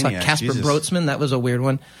show. I saw Brainiac, Casper Jesus. Brotzman, that was a weird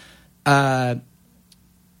one.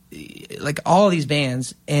 Like all these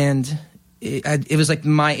bands, and it was like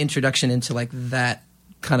my introduction into like that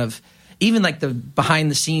kind of, even like the behind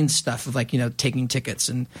the scenes stuff of like, you know, taking tickets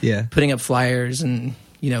and putting up flyers and,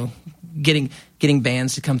 you know, getting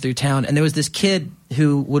bands to come through town. And there was this kid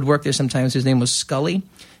who would work there sometimes whose name was Scully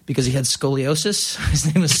because he had scoliosis.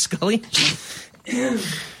 His name was Scully.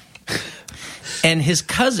 And his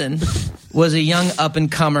cousin was a young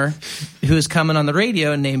up-and-comer who was coming on the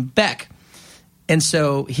radio named Beck. And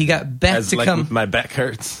so he got Beck to like come. My back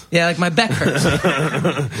hurts. Yeah, like my back hurts.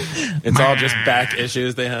 It's all just back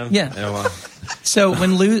issues they have. Yeah. Oh, well. So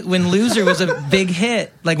when Loser was a big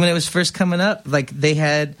hit, like when it was first coming up, like they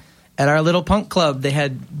had at our little punk club, they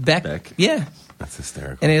had Beck. Yeah. That's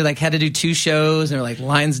hysterical. And they like had to do 2 shows, and there were like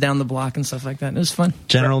lines down the block and stuff like that. And it was fun.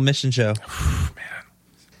 General Admission show.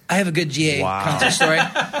 I have a good GA concert story.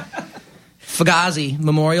 Fugazi,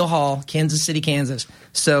 Memorial Hall, Kansas City, Kansas.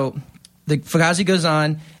 So the Fugazi goes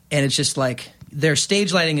on, and it's just like their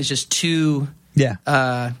stage lighting is just 2. Yeah.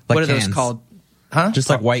 What are those called? Huh? Just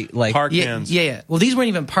like white, like Park Yeah, hands. yeah. Well, these weren't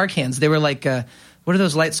even park hands. They were like, what are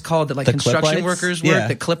those lights called that like The clip construction lights? workers work Yeah.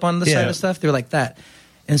 that clip on the Yeah. side of stuff? They were like that.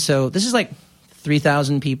 And so this is like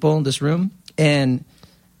 3,000 people in this room, and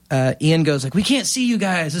Ian goes like, "We can't see you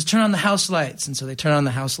guys. Let's turn on the house lights." And so they turn on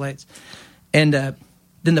the house lights, and then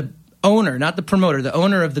the owner, not the promoter, the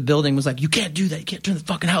owner of the building was like, "You can't do that. You can't turn the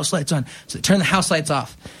fucking house lights on." So they turn the house lights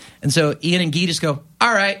off, and so Ian and Guy just go,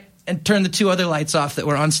 "All right," and turn the 2 other lights off that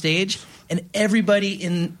were on stage, and everybody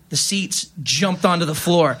in the seats jumped onto the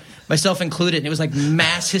floor, myself included, and it was like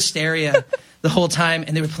mass hysteria the whole time.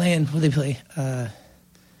 And they were playing. What did they play?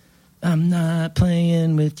 I'm not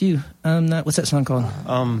playing with you. I'm not. What's that song called?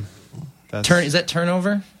 That's, Is that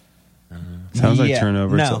Turnover? sounds like Yeah.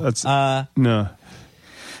 Turnover. No. That's, Uh, no.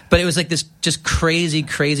 But it was like this just crazy,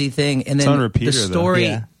 crazy thing. And It's then on repeater, the though. story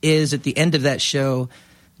Yeah. is at the end of that show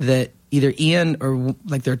that either Ian or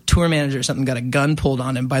like their tour manager or something got a gun pulled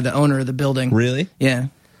on him by the owner of the building. Really? Yeah.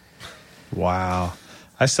 Wow.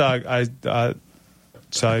 I saw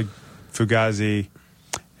Fugazi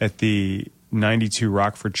at the 92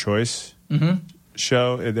 Rockford Choice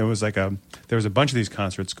show. There was a bunch of these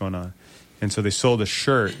concerts going on. And so they sold a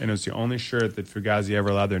shirt, and it was the only shirt that Fugazi ever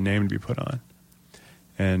allowed their name to be put on.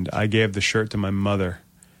 And I gave the shirt to my mother,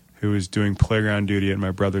 who was doing playground duty at my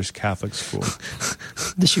brother's Catholic school.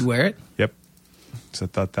 Did she wear it? Yep. So I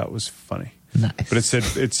thought that was funny. Nice. But it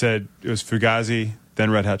said it was Fugazi, then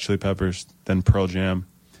Red Hot Chili Peppers, then Pearl Jam,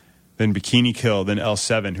 then Bikini Kill, then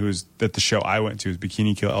L7, who was at the show I went to, was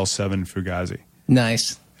Bikini Kill, L7, Fugazi.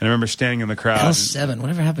 Nice. And I remember standing in the crowd. L7.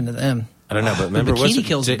 Whatever happened to them? I don't know, but remember, Bikini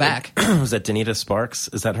Kill's back. Was that Danita Sparks?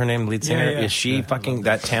 Is that her name, lead singer? Yeah. Is she fucking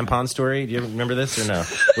that tampon story? Do you remember this or no?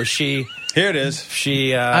 Where she, Here it is.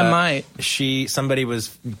 she, I might. somebody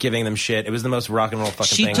was giving them shit. It was the most rock and roll fucking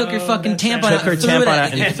She thing. took her fucking tampon Took out her and threw it tampon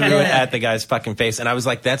at out and threw it at the guy's fucking face, and I was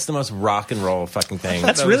like, "That's the most rock and roll fucking thing."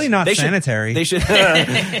 That's really not they should- sanitary. They should.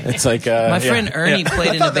 It's like My friend Ernie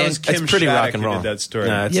played in a That was band. Kim It's pretty Shattuck rock and who roll. did that story.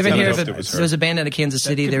 No, it's- You ever I hear don't of know it? if was There her. was a band out of Kansas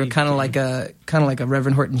City. They were kind of like a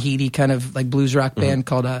Reverend Horton Heady kind of like blues rock band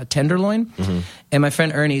called Tenderloin. And my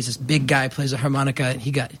friend Ernie is this big guy, plays a harmonica, and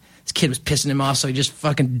this kid was pissing him off, so he just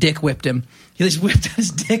fucking dick whipped him. He just whipped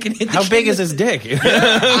his dick and hit the How kid big in is the- his dick?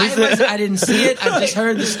 I didn't see it. I just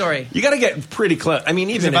heard the story. You got to get pretty close. I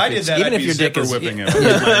mean, even If I if, did it's, that, even I'd if be your dick zipper is whipping him. with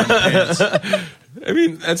my pants. I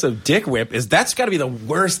mean, that's a dick whip. That's got to be the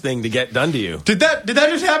worst thing to get done to you. Did that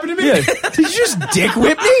just happen to me? Yeah. Did you just dick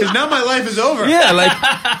whip me? Because now my life is over. Yeah, like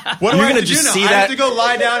What do You're I have gonna to just do now? see I that- have to go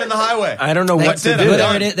lie down in the highway. I don't know what That's to it. do.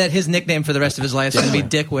 Whatever it is, that his nickname for the rest of his life is going to be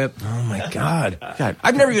Dick Whip. Oh my god.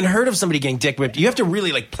 I've never even heard of somebody getting dick whipped. You have to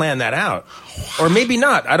really like plan that out, or maybe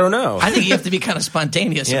not. I don't know. I think you have to be kind of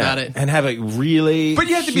spontaneous about it. and have a really But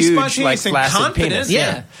you have to be huge, spontaneous like, and flaccid confident. penis.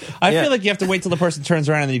 Yeah. I Yeah. feel like you have to wait till the person turns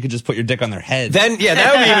around and then you could just put your dick on their head. Then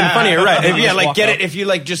that would be even funnier, right? If, Just like walk get up. it. If you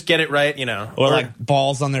like just get it right, or like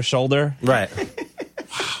balls on their shoulder. right.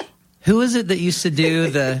 Who is it that used to do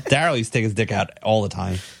the Daryl used to take his dick out all the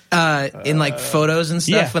time. in like photos and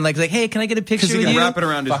stuff? yeah. When like, hey, can I get a picture Because he with can you? wrap it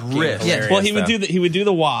around his Fucking wrist. Yeah. hilarious, Well, he would though. he would do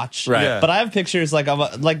the watch, Right. Yeah. But I have pictures like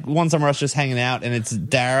one summer I was just hanging out, and it's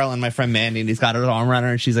Daryl and my friend Mandy, and he's got her arm around her,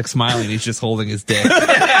 and she's like smiling, and he's just holding his dick.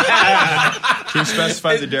 Can you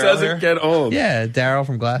specify the Daryl here? get old. Yeah, Daryl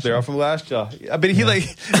from Glassjaw. Daryl from Glassjaw. But he like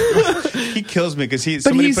he kills me because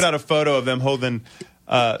somebody he's- put out a photo of them holding.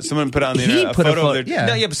 Someone put out on the He internet a put a photo of photo- their yeah.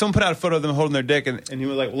 No, yeah, but someone put out a photo of them holding their dick, and he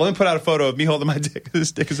was like, "Well, let me put out a photo of me holding my dick.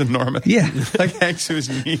 This dick is enormous. Yeah. like hangs to his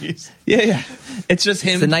knees. Yeah. It's just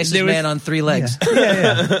him. the nicest there was- man on three legs.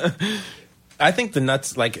 I think the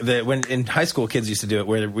nuts, like when in high school, kids used to do it,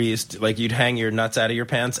 where we used to, like, you'd hang your nuts out of your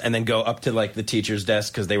pants and then go up to like the teacher's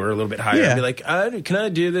desk because they were a little bit higher and be like, "Can I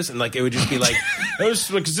do this?" And like it would just be like, "Is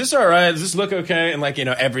this all right? Does this look okay?" And like or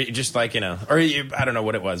I don't know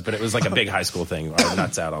what it was, but it was like a big high school thing. Our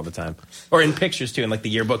nuts out all the time, or in pictures too. And like the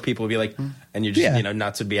yearbook, people would be like, and you just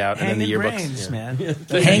nuts would be out, and then the yearbooks, brains, man.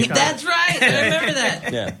 That's right. I remember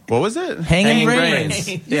that. Yeah. What was it? Hanging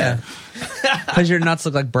brains. Yeah. Because your nuts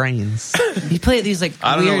look like brains. You play at these like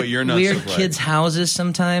I don't know what your nuts weird look like. kids' houses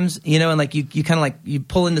sometimes, and like you kind of like you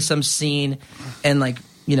pull into some scene, and like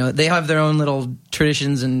they have their own little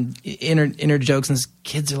traditions and inner jokes, and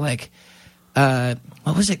kids are like,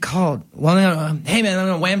 "What was it called?" Well, hey man, I'm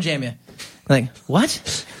gonna wham jam you. Like,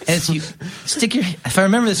 what? And it's you stick your, if I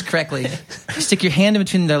remember this correctly, you stick your hand in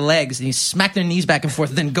between their legs and you smack their knees back and forth,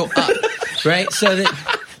 and then go up, right? So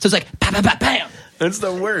it's like bam, bam, bam, bam. That's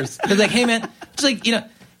the worst. It's like, hey man, it's like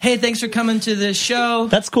hey, thanks for coming to the show.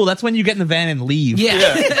 That's cool. That's when you get in the van and leave. Yeah.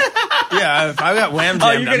 Yeah, if I got wham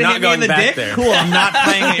jammed, I'm not going back there. Cool, I'm not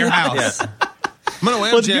playing at your house. Yeah. I'm gonna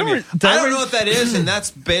wham jam you. I don't know what that is, and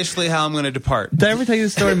that's basically how I'm gonna depart. Did I ever tell you the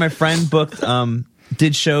story? My friend booked,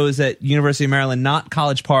 did shows at University of Maryland, not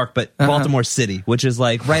College Park, but Baltimore City, which is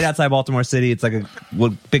like right outside Baltimore City. It's like a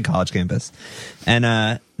big college campus.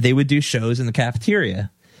 And they would do shows in the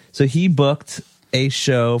cafeteria. So he booked a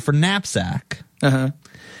show for Knapsack.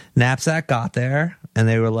 Knapsack got there, and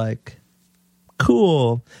they were like,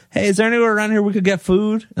 cool. Hey, is there anywhere around here we could get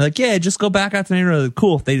food? And like, yeah, just go back out to the neighborhood.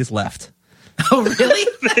 Cool. They just left. Oh, really?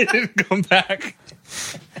 They didn't come back.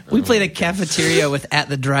 We played a cafeteria with At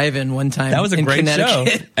the Drive-In one time. That was a great show.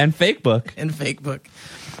 And Fake Book. And Fake Book.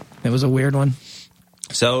 It was a weird one.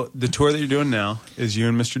 So the tour that you're doing now is you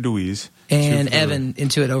and Mr. Deweese. And Evan,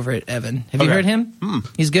 Into It Over It, Evan. Have you heard him?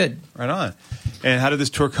 He's good. Right on. And how did this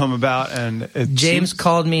tour come about? And James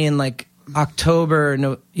called me in like October.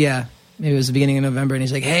 Maybe it was the beginning of November. And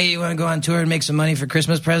he's like, hey, you want to go on tour and make some money for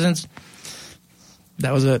Christmas presents?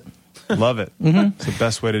 That was it. Love it. It's the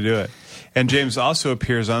best way to do it. And James also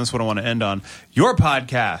appears on, this is what I want to end on, your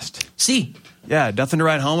podcast. See. Yeah, Nothing to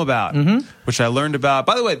Write Home About, which I learned about.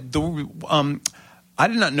 By the way, I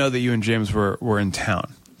did not know that you and James were in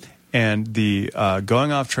town. And the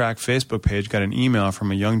Going Off Track Facebook page got an email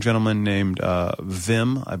from a young gentleman named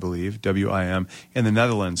Wim, I believe, W-I-M, in the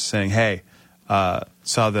Netherlands, saying, "Hey,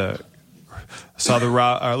 listen to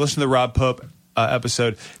the Rob Pope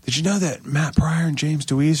episode. Did you know that Matt Pryor and James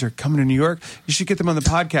Deweese are coming to New York? You should get them on the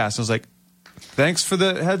podcast." I was like, "Thanks for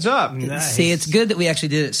the heads up." Nice. See, it's good that we actually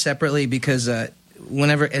did it separately because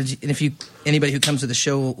anybody who comes to the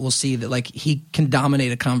show will see that like he can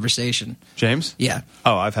dominate a conversation. James? Yeah.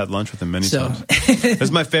 Oh, I've had lunch with him many times. This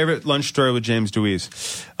is my favorite lunch story with James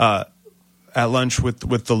Deweese. At lunch with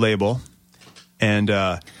the label, and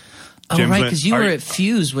James right, because you were at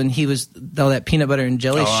Fuse when he was all that peanut butter and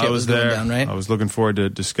jelly shit was going down, right? I was looking forward to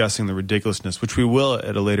discussing the ridiculousness, which we will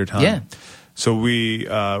at a later time. Yeah. So we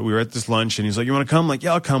were at this lunch, and he's like, "You want to come?" I'm like,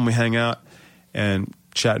 "Yeah, I'll come." We hang out and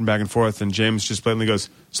chatting back and forth, and James just blatantly goes,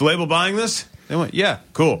 "Is the label buying this?" They went, "Yeah,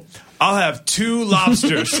 cool. I'll have 2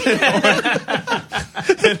 lobsters."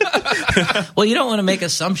 Well, you don't want to make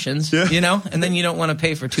assumptions, and then you don't want to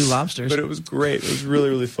pay for 2 lobsters. But it was great. It was really,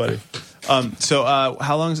 really funny. So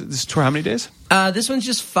how long is this tour? How many days? This one's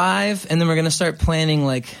just 5, and then we're going to start planning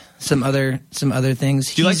like some other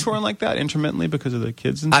things. Do you like touring like that intermittently because of the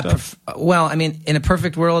kids and stuff? Well, I mean, in a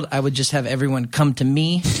perfect world, I would just have everyone come to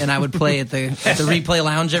me, and I would play at the Replay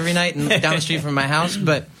Lounge every night and down the street from my house.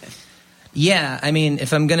 But yeah, I mean,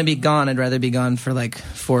 if I'm going to be gone, I'd rather be gone for like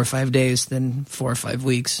 4 or 5 days than 4 or 5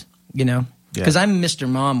 weeks. Because I'm Mr.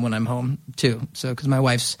 Mom when I'm home too. So because my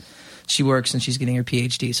wife's she works and she's getting her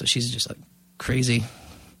PhD, so she's just like crazy.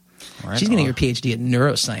 Right. She's getting her PhD in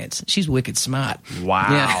neuroscience. She's wicked smart. Wow.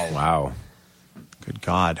 Yeah. Wow. Good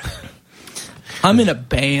God. I'm in a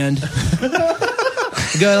band.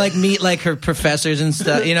 Go like meet like her professors and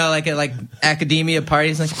stuff, like at like academia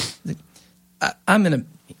parties. Like, I'm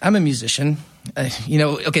a musician.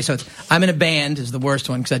 Okay, so I'm in a band is the worst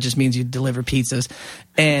one because that just means you deliver pizzas.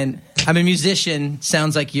 And I'm a musician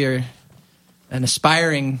sounds like you're an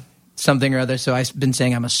aspiring something or other. So I've been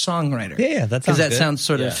saying I'm a songwriter. Yeah, that sounds because that good. sounds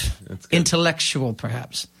sort of intellectual,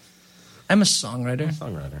 perhaps. I'm a songwriter.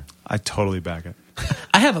 I totally back it.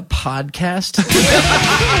 I have a podcast.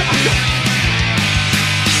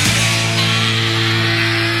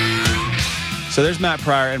 So there's Matt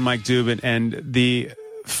Pryor and Mike Dubin, and the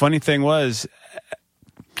funny thing was,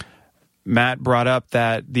 Matt brought up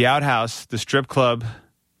that the Outhouse, the strip club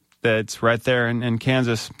that's right there in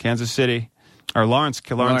Kansas City, or Lawrence,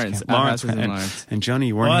 Outhouse is in Lawrence. And Johnny,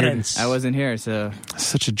 you weren't here. I wasn't here, so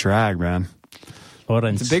Such a drag, man.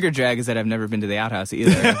 Orange. The bigger drag is that I've never been to the outhouse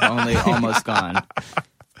either. I've only almost gone.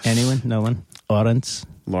 Anyone? No one? Orange?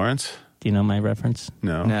 Lawrence? Do you know my reference?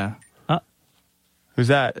 No. No. Who's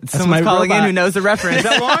that? Someone's my calling in robot. who knows the reference. Is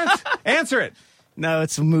that Lawrence? Answer it. No,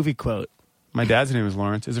 it's a movie quote. My dad's name is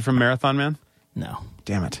Lawrence. Is it from Marathon Man? No.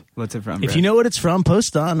 Damn it. What's it from? If Brett? you know what it's from,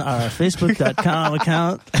 post on our Facebook.com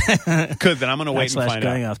account. Good, then I'm going to wait and find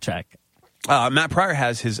going out. off track. Matt Pryor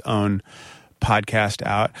has his own podcast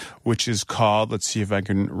out, which is called, let's see if I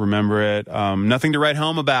can remember it, Nothing to Write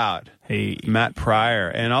Home About. Hey. Matt Pryor.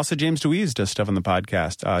 And also James DeWeese does stuff on the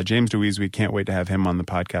podcast. James DeWeese, we can't wait to have him on the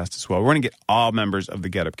podcast as well. We're going to get all members of the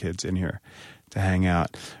Get Up Kids in here to hang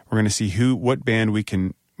out. We're going to see what band we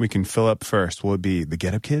can fill up first. Will it be the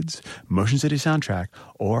Get Up Kids, Motion City Soundtrack,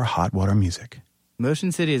 or Hot Water Music?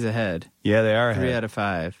 Motion City is ahead. Yeah, they are 3 ahead. out of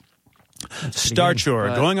 5. Star Chore,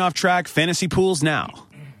 going off track, fantasy pools now.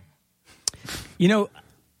 You know,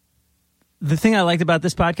 the thing I liked about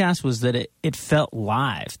this podcast was that it felt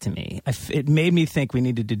live to me. It made me think we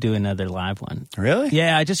needed to do another live one. Really?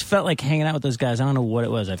 Yeah, I just felt like hanging out with those guys. I don't know what it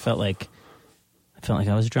was. I felt like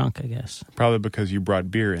I was drunk, I guess. Probably because you brought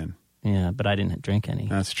beer in. Yeah, but I didn't drink any.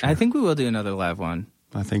 That's true. I think we will do another live one.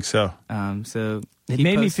 I think so. So It keep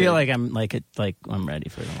made me posted. feel like I'm ready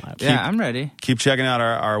for the live. Yeah, I'm ready. Keep checking out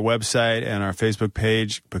our website and our Facebook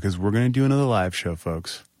page because we're going to do another live show,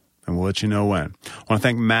 folks. And we'll let you know when. I want to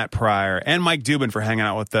thank Matt Pryor and Mike Dubin for hanging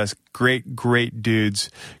out with us. Great, great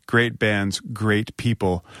dudes, great bands, great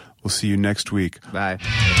people. We'll see you next week. Bye.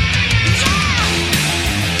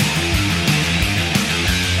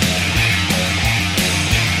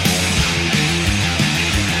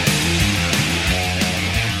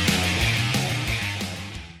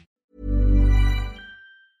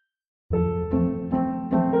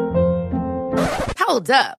 Hold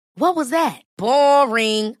up. What was that?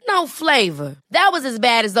 Boring. No flavor. That was as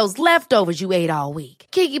bad as those leftovers you ate all week.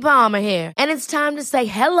 Keke Palmer here. And it's time to say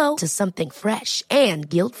hello to something fresh and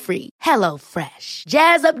guilt-free. Hello Fresh.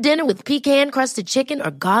 Jazz up dinner with pecan-crusted chicken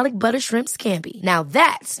or garlic butter shrimp scampi. Now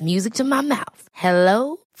that's music to my mouth.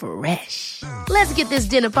 Hello Fresh. Let's get this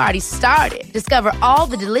dinner party started. Discover all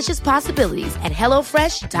the delicious possibilities at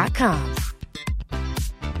hellofresh.com.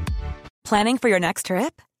 Planning for your next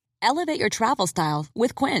trip? Elevate your travel style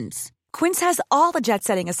with Quince. Quince has all the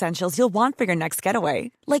jet-setting essentials you'll want for your next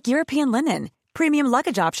getaway, like European linen, premium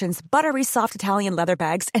luggage options, buttery soft Italian leather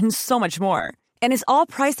bags, and so much more. And is all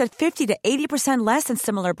priced at 50 to 80% less than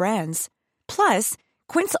similar brands. Plus,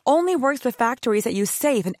 Quince only works with factories that use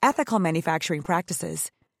safe and ethical manufacturing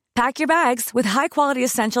practices. Pack your bags with high-quality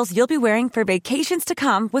essentials you'll be wearing for vacations to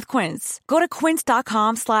come with Quince. Go to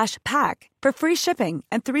quince.com/pack for free shipping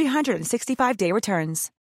and 365-day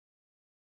returns.